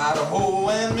 Ohio, Idaho,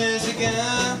 and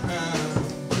Michigan.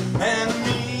 And the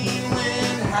mean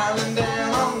wind howling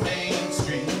down on Main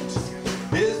Street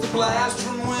is the blast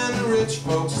from when the rich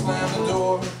folks slam the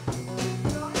door.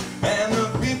 And the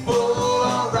people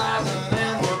are rising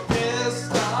and we're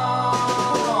pissed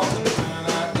off, and we're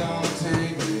not gonna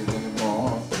take it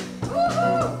anymore.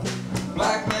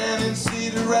 Black man in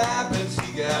Cedar Rapids,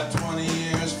 he got 20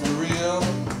 years for real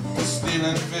for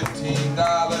stealing $15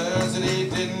 that he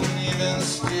didn't even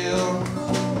steal.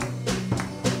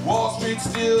 Wall Street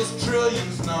steals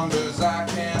trillions, numbers I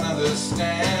can't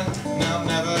understand, and they'll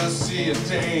never see a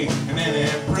day in any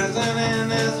prison in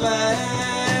this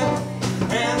land.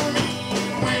 And the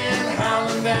mean wind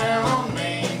howling down on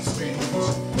Main Street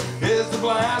is the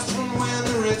blast from when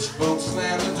the rich folks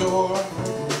slam the door.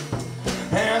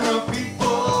 And the people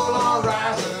are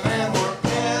rising and we're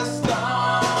pissed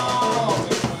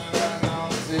off, and we're not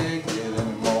gonna take it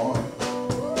anymore.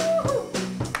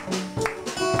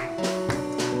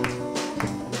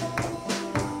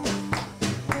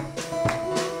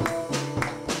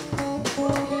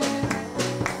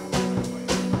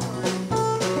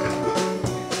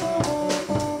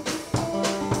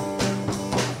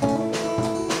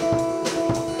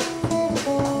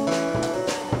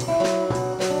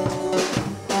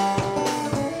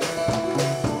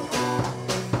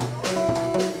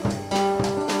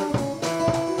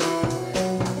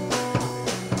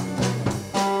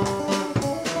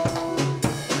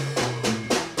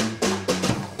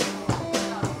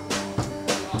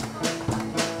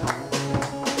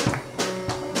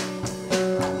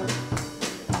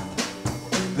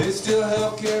 They steal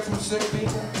health care from sick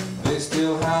people, they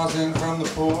steal housing from the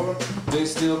poor, they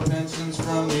steal pensions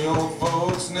from the old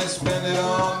folks, and they spend it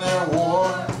on their war.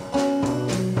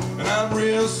 And I'm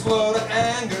real slow to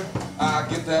anger, I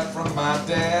get that from my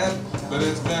dad, but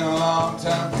it's been a long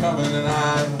time coming and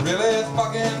I'm really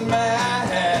fucking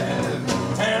mad.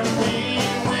 And the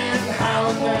mean wind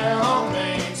howling down on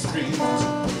Main Street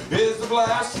is the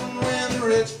blast from when the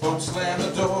rich folks slam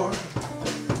the door.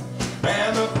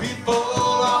 And the people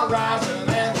are rising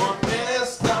and we're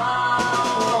pissed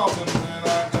off, and we're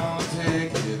not gonna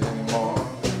take it anymore.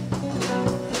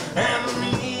 And the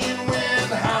mean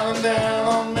wind howling down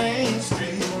on Main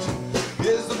Street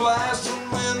is the blast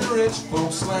from when the rich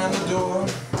folks slam the door.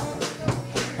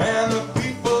 and the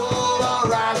people are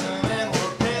rising and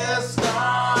we're pissed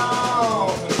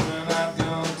off. And we're not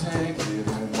gonna take it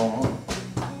anymore.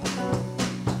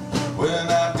 We're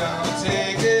not gonna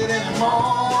take it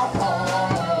anymore.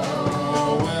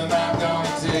 We're not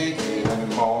gonna take it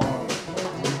anymore.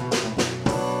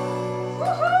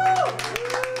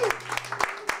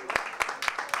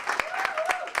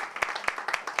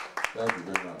 Thank you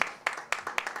very much.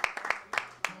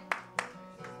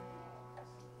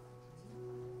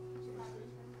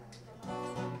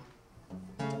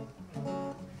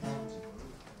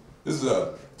 This is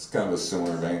it's kind of a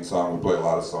similar vein song. We play a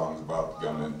lot of songs about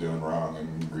gunmen and doing wrong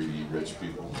and greedy rich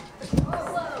people.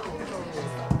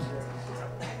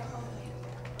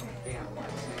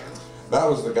 That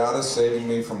was the goddess saving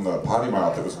me from the potty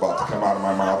mouth that was about to come out of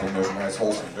my mouth in this nice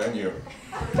wholesome venue.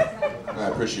 And I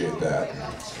appreciate that.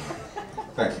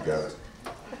 Thank you, guys.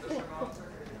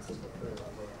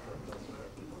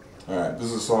 Alright, this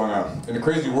is a song, in a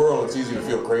crazy world, it's easy to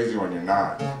feel crazy when you're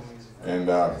not. And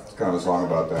it's kind of a song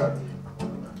about that.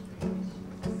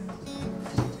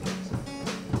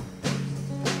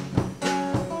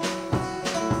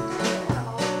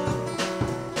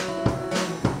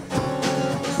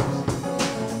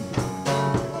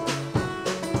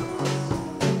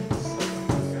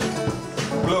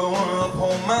 Blowing up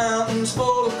whole mountains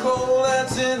full of coal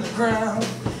that's in the ground.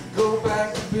 Go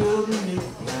back to building new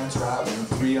plants, driving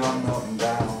 3 on up and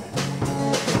down.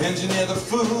 Engineer the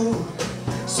food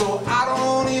so I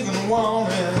don't even want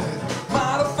it.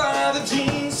 Modify the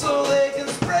genes so they can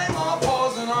spray more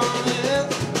poison on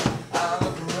it. I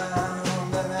look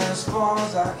around and as far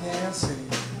as I can see,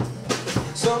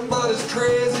 somebody's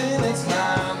crazy and it's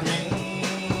not me.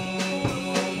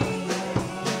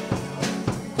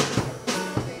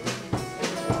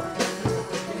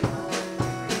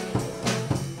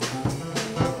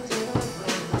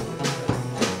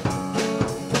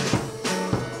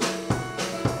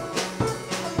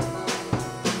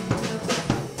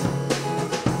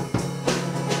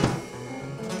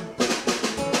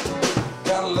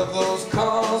 Love those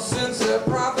cars since their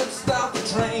profits stopped the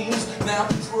trains. Now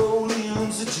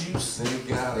petroleum's the juice they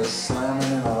got us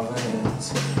slamming in our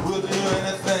veins. We'll do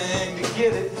anything to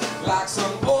get it, like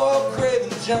some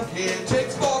oil-craving junkie. It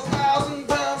takes 4,000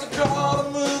 pounds of car to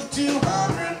move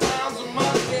 200 pounds of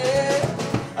monkey.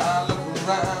 I look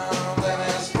around and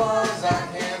as far as I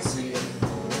can see,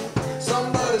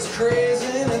 somebody's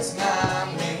crazy and it's not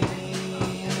me.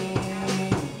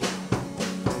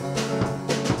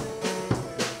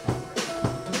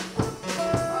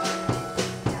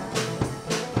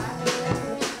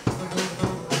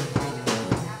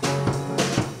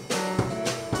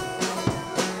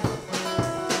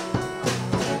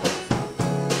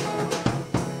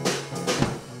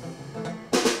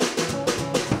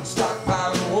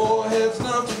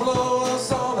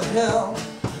 Hell,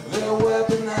 they're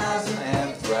weaponizing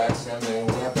anthrax and they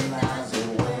weaponize it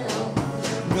well.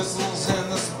 Missiles in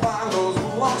the spilos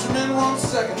will launch them in 1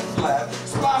 second flat.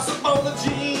 Splice up all the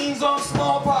genes on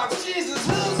smallpox. Jesus,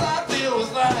 whose idea was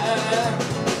that?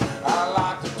 I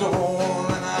lock the door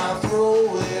and I throw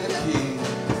away the key.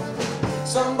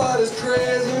 Somebody's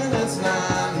crazy and it's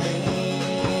not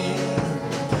me.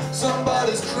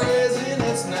 Somebody's crazy and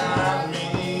it's not me.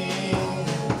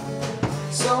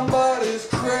 Somebody's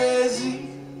crazy,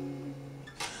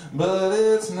 but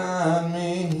it's not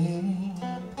me.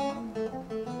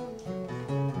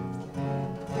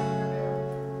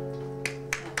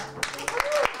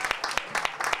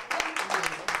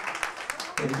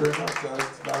 Thank you very much, guys.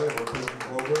 That's about it. We're pushing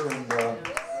over, and I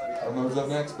don't know who's up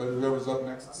next, but whoever's up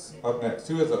next, up next.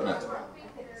 Who is up next?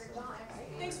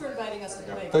 Thanks for inviting us to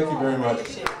the Thank you very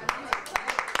much.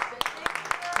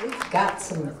 We've got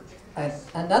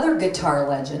another guitar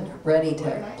legend ready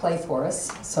to play for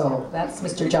us. So that's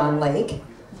Mr. John Lake.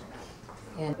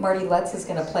 And Marty Letts is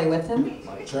going to play with him.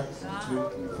 Check,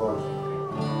 2, 4.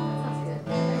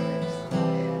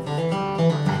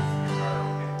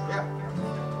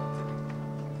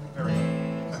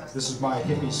 This is my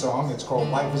hippie song. It's called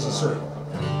Life is a Circle.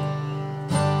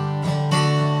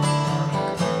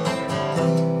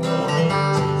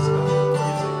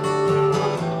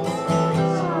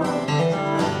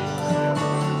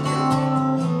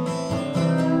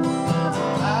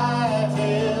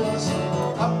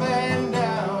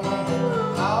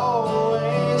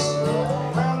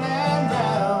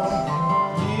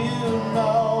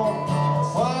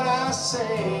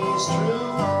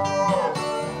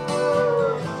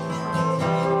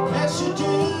 Yes, you do.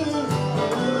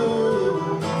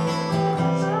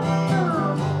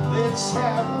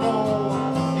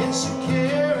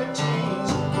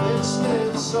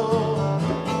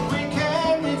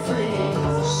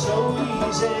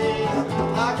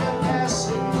 like a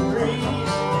passing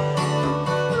breeze.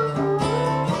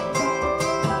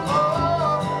 Oh,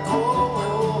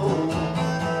 oh,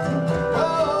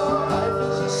 oh, life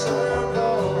is a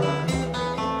circle.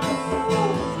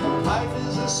 Life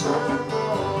is a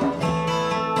circle.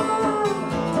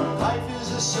 Life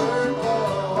is a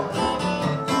circle.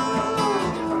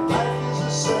 Life is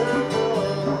a circle.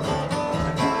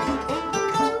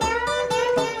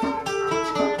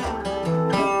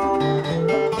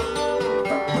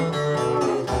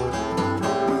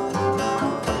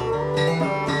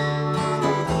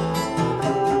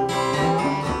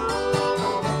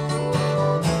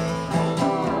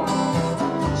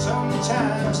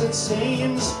 Sometimes it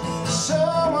seems so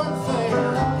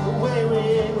unfair the way we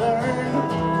learn,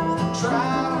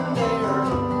 try and dare,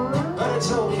 but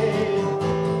it's okay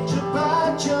to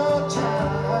bide your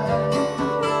time.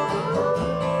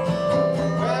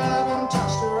 Well, I've been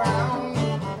tossed around,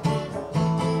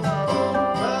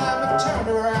 well, I've been turned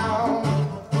around,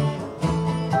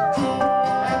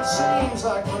 and it seems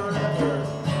like forever,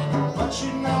 but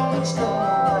you know it's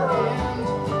gonna end.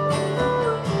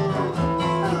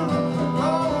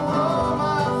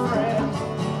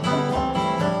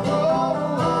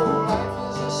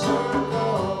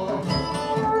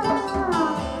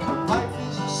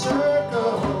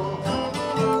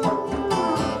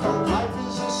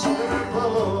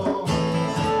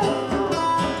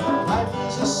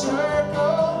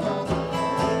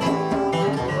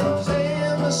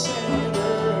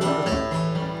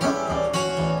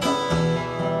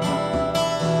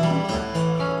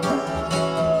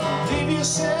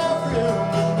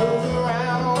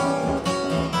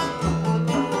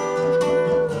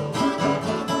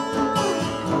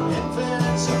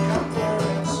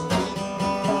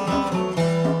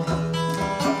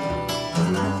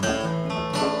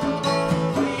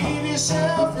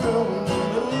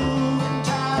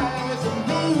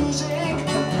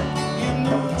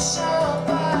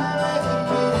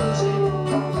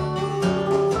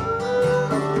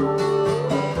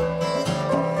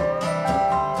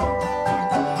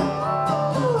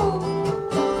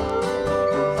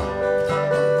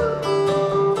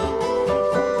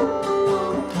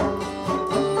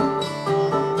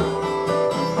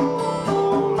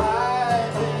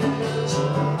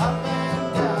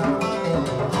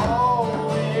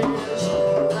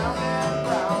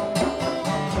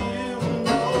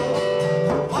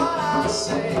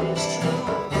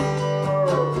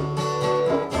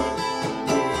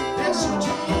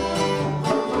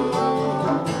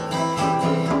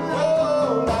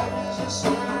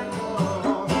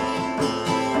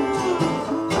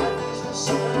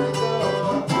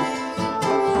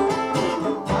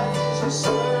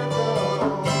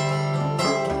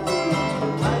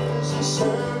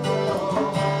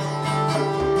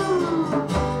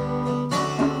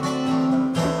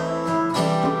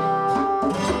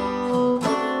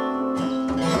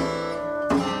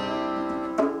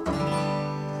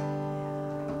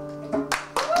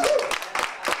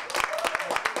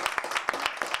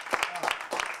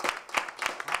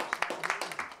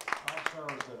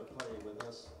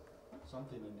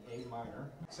 Something in A minor.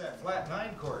 It's that flat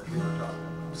 9 chord we were talking about.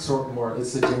 Sort more.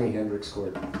 It's the Jimi Hendrix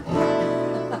chord.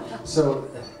 So,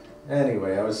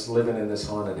 anyway, I was living in this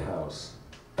haunted house.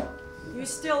 You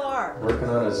still are. Working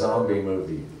on a zombie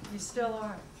movie. You still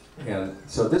are. And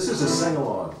so this is a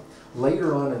sing-along.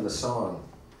 Later on in the song,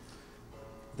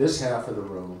 this half of the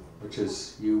room, which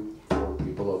is you 4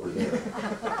 people over there.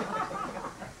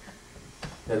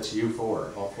 That's you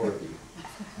 4, all 4 of you.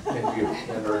 And you,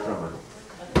 and our drummer.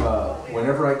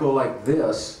 Whenever I go like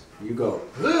this, you go,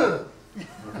 ugh!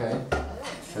 Okay?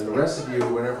 And the rest of you,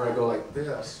 whenever I go like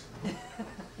this,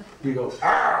 you go,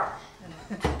 ah!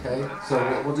 Okay? So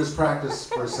we'll just practice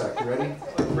for a sec. You ready?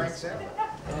 Frank Zappa.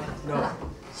 No.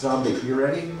 Zombie, you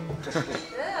ready? That's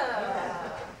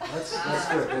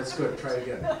good. That's good. Try it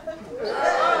again.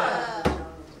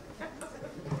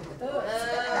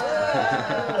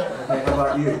 Okay, how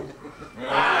about you?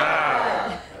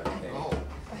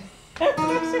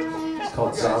 It's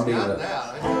called Zombie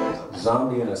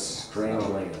in a Strange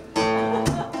Land.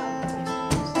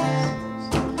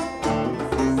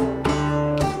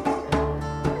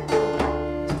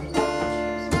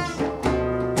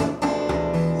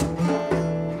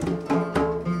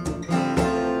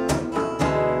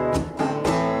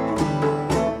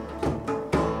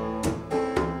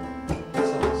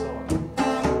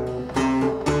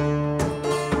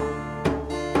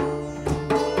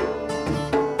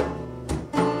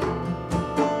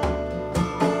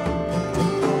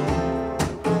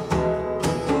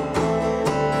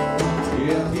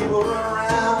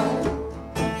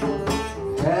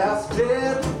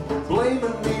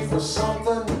 was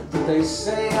something that they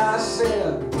say I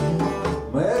said.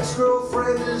 My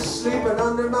ex-girlfriend is sleeping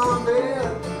under my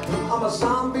bed. I'm a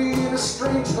zombie in a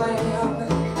strange land.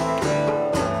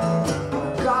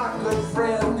 I've got a good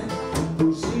friend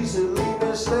who's easily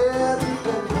misled. You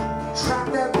can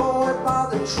track that boy by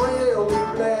the trail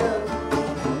he bled.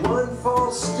 One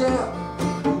false step,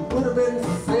 he would have been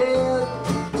fed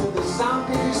to the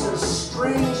zombies of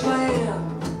strange land.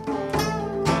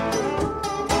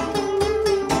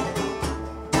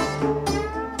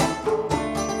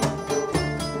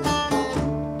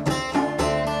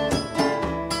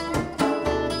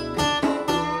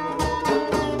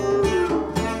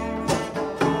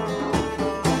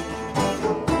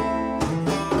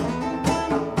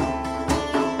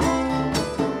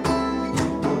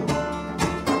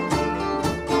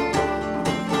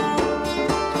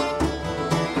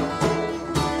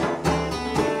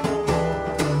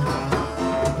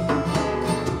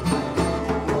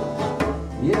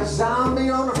 Yeah, zombie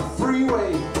on a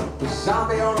freeway,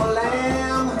 zombie on a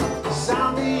lamb,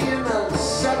 zombie in a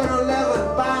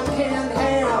 7-Eleven buying canned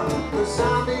ham. The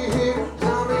zombie here,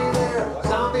 zombie there,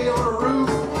 zombie on a roof.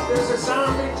 There's a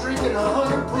zombie drinking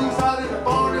 100 proof out in the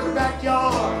barn in the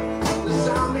backyard. The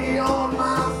zombie on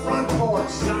my front porch,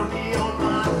 zombie on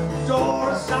my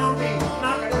door, zombie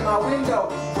knocking at my window.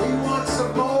 We want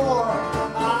some more.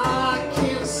 I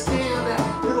can't stand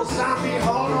that little zombie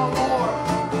hall no more.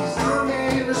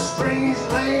 Zombie in a strange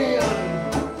land.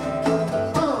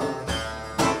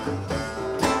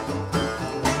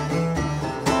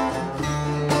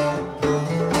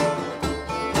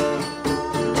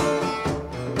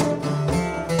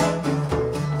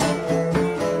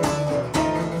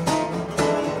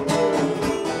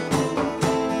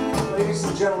 Ladies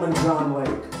and gentlemen, John Lake.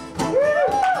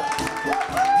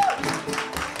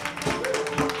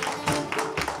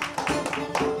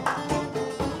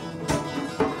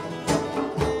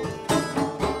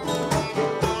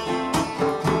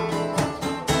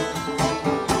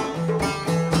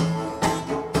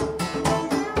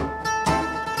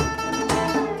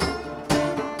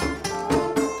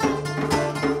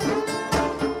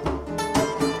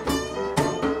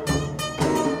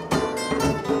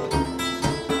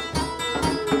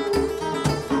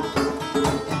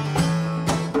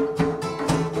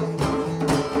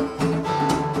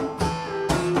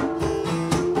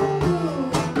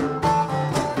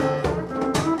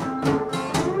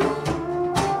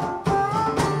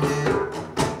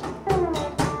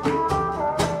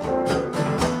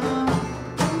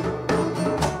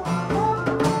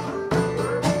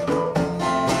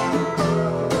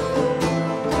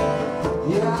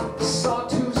 Yeah, I saw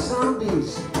two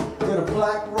zombies in a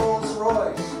black Rolls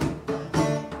Royce.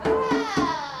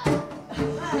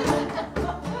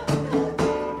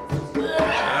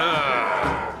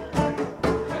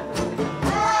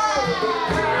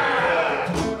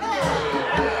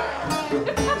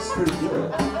 That's pretty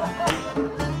good.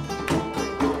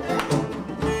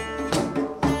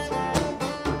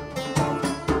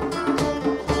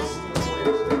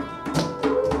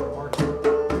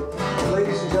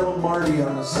 Ladies and gentlemen, Marty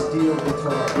on the steel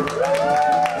guitar.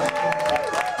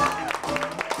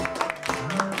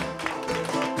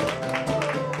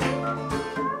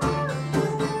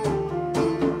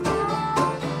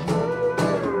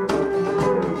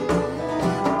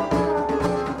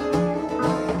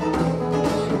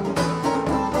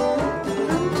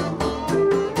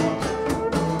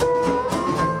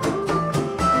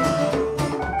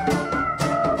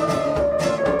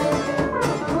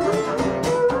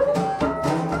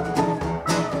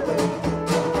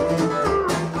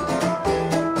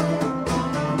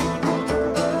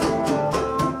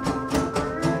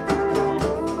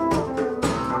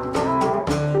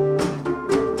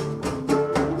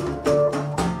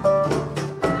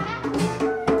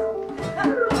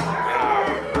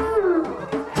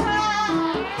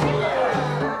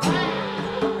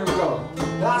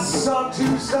 I saw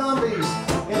two zombies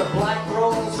in a black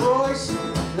Rolls Royce.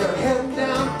 They're heading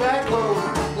down back road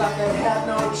like they had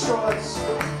no choice.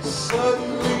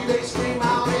 Suddenly they scream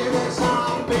out in their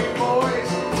zombie voice.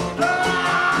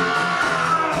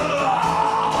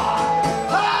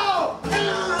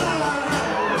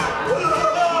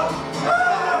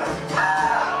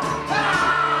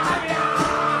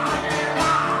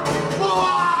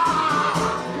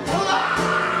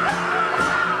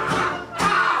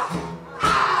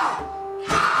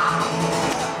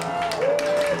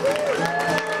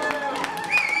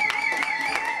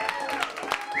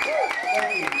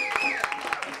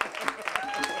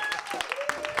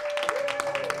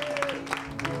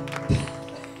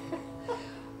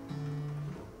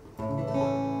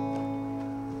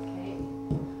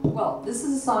 Well, this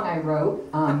is a song I wrote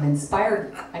song,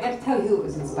 inspired, I got to tell you who it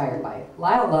was inspired by.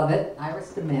 Lyle Lovett,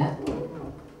 Iris DeMett,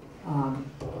 You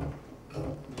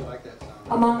like that song?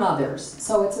 among others.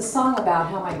 So it's a song about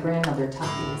how my grandmother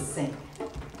taught me to sing.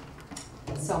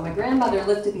 So my grandmother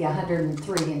lived to be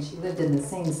 103, and she lived in the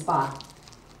same spot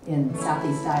in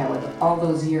Southeast Iowa all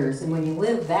those years. And when you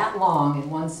live that long in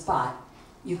one spot,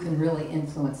 you can really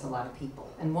influence a lot of people.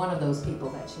 And one of those people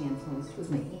that she influenced was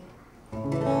me. So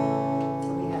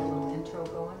we had a little intro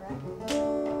going, right?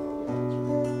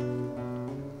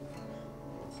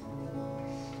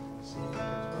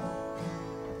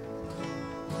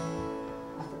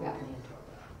 I forgot the intro.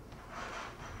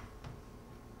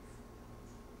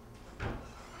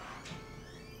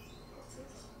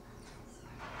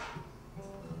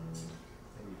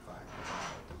 Maybe 5.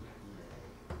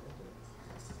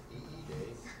 E-Day.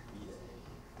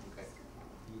 Okay.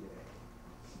 E-Day.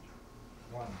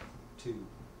 1, 2,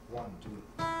 1, 2.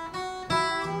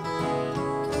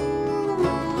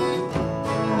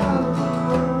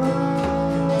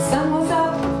 The sun was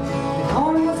up, the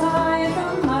corn was high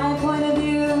from my point of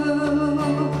view.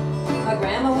 My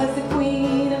grandma was the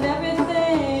queen of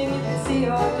everything you could see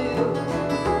or do.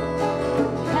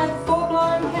 She had 4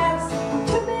 blonde cats,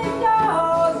 2 big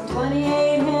dogs, and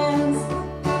 28 hens.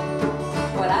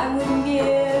 What I wouldn't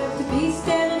give to be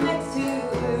standing next to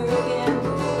her again.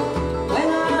 When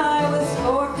I was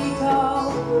 4 feet tall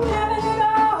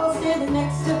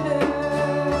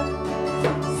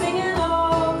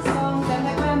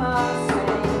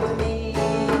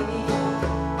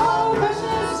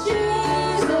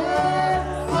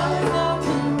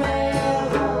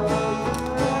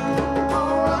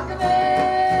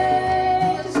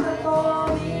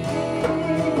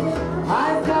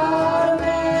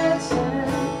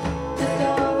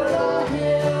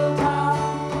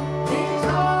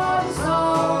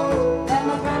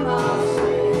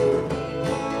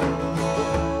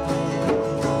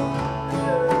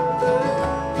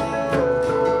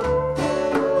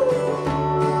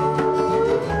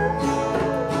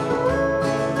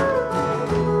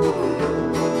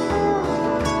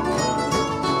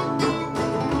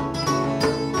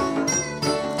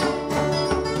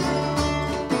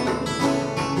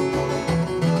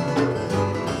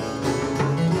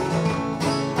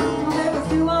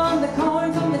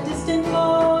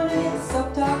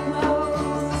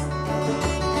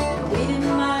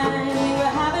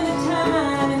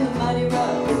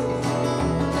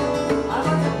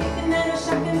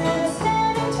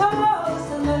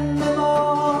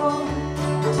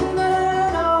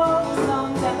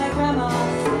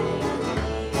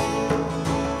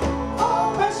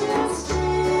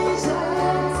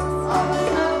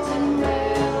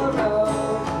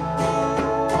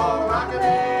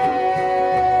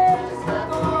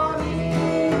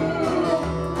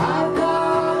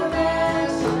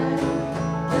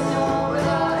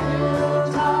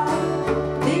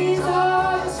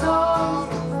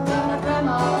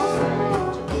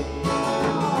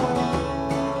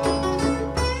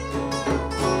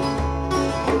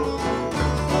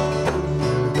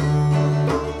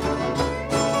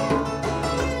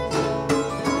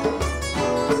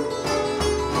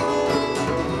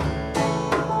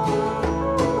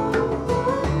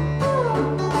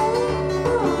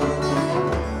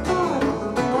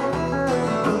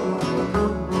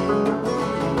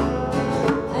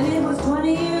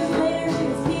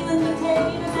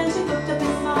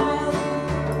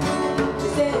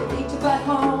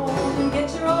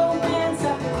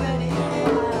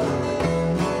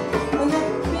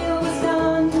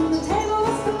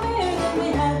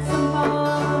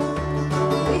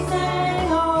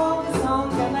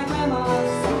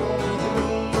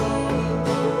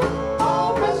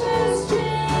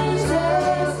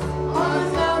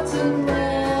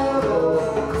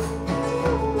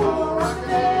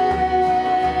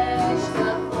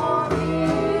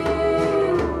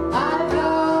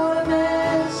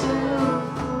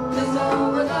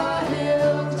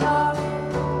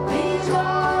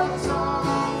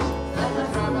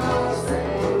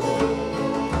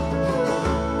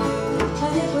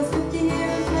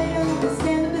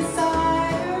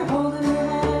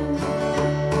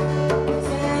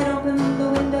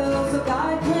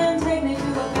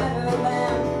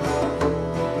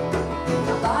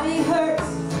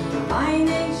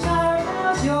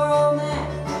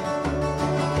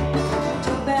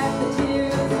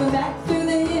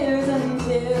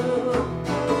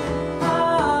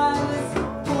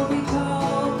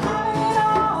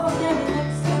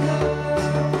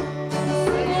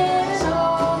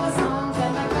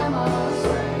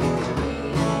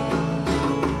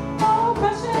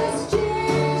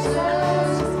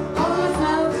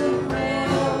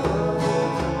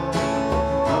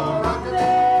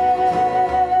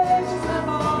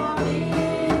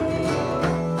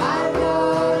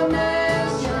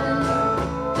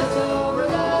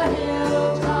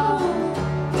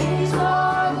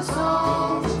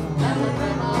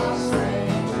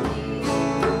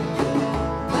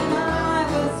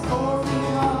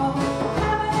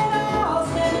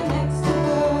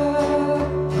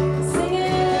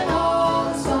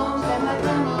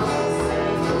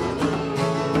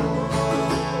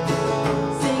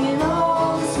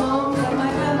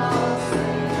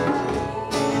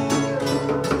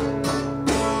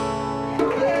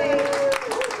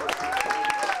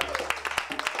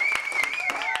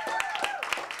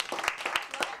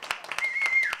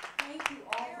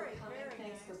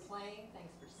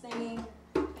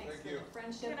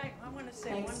friendship. I want to say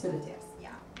Thanks for the tips. Yeah,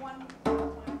 one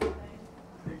thing.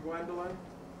 Hey Gwendolyn,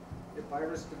 if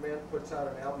Iris Dement puts out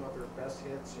an album of her best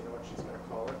hits, you know what she's going to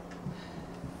call it?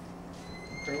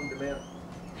 Cream Dement.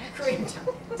 Cream.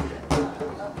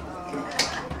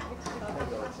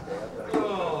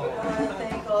 I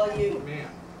thank all you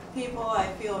people. I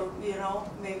feel, you know,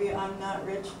 maybe I'm not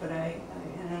rich, but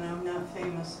and I'm not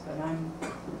famous, but I'm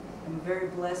very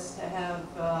blessed to have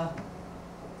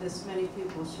this many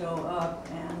people show up,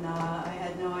 and I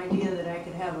had no idea that I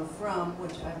could have a from,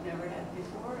 which I've never had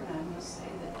before, and I must say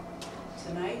that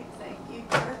tonight, thank you,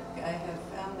 Turk, I have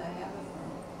found I have a from.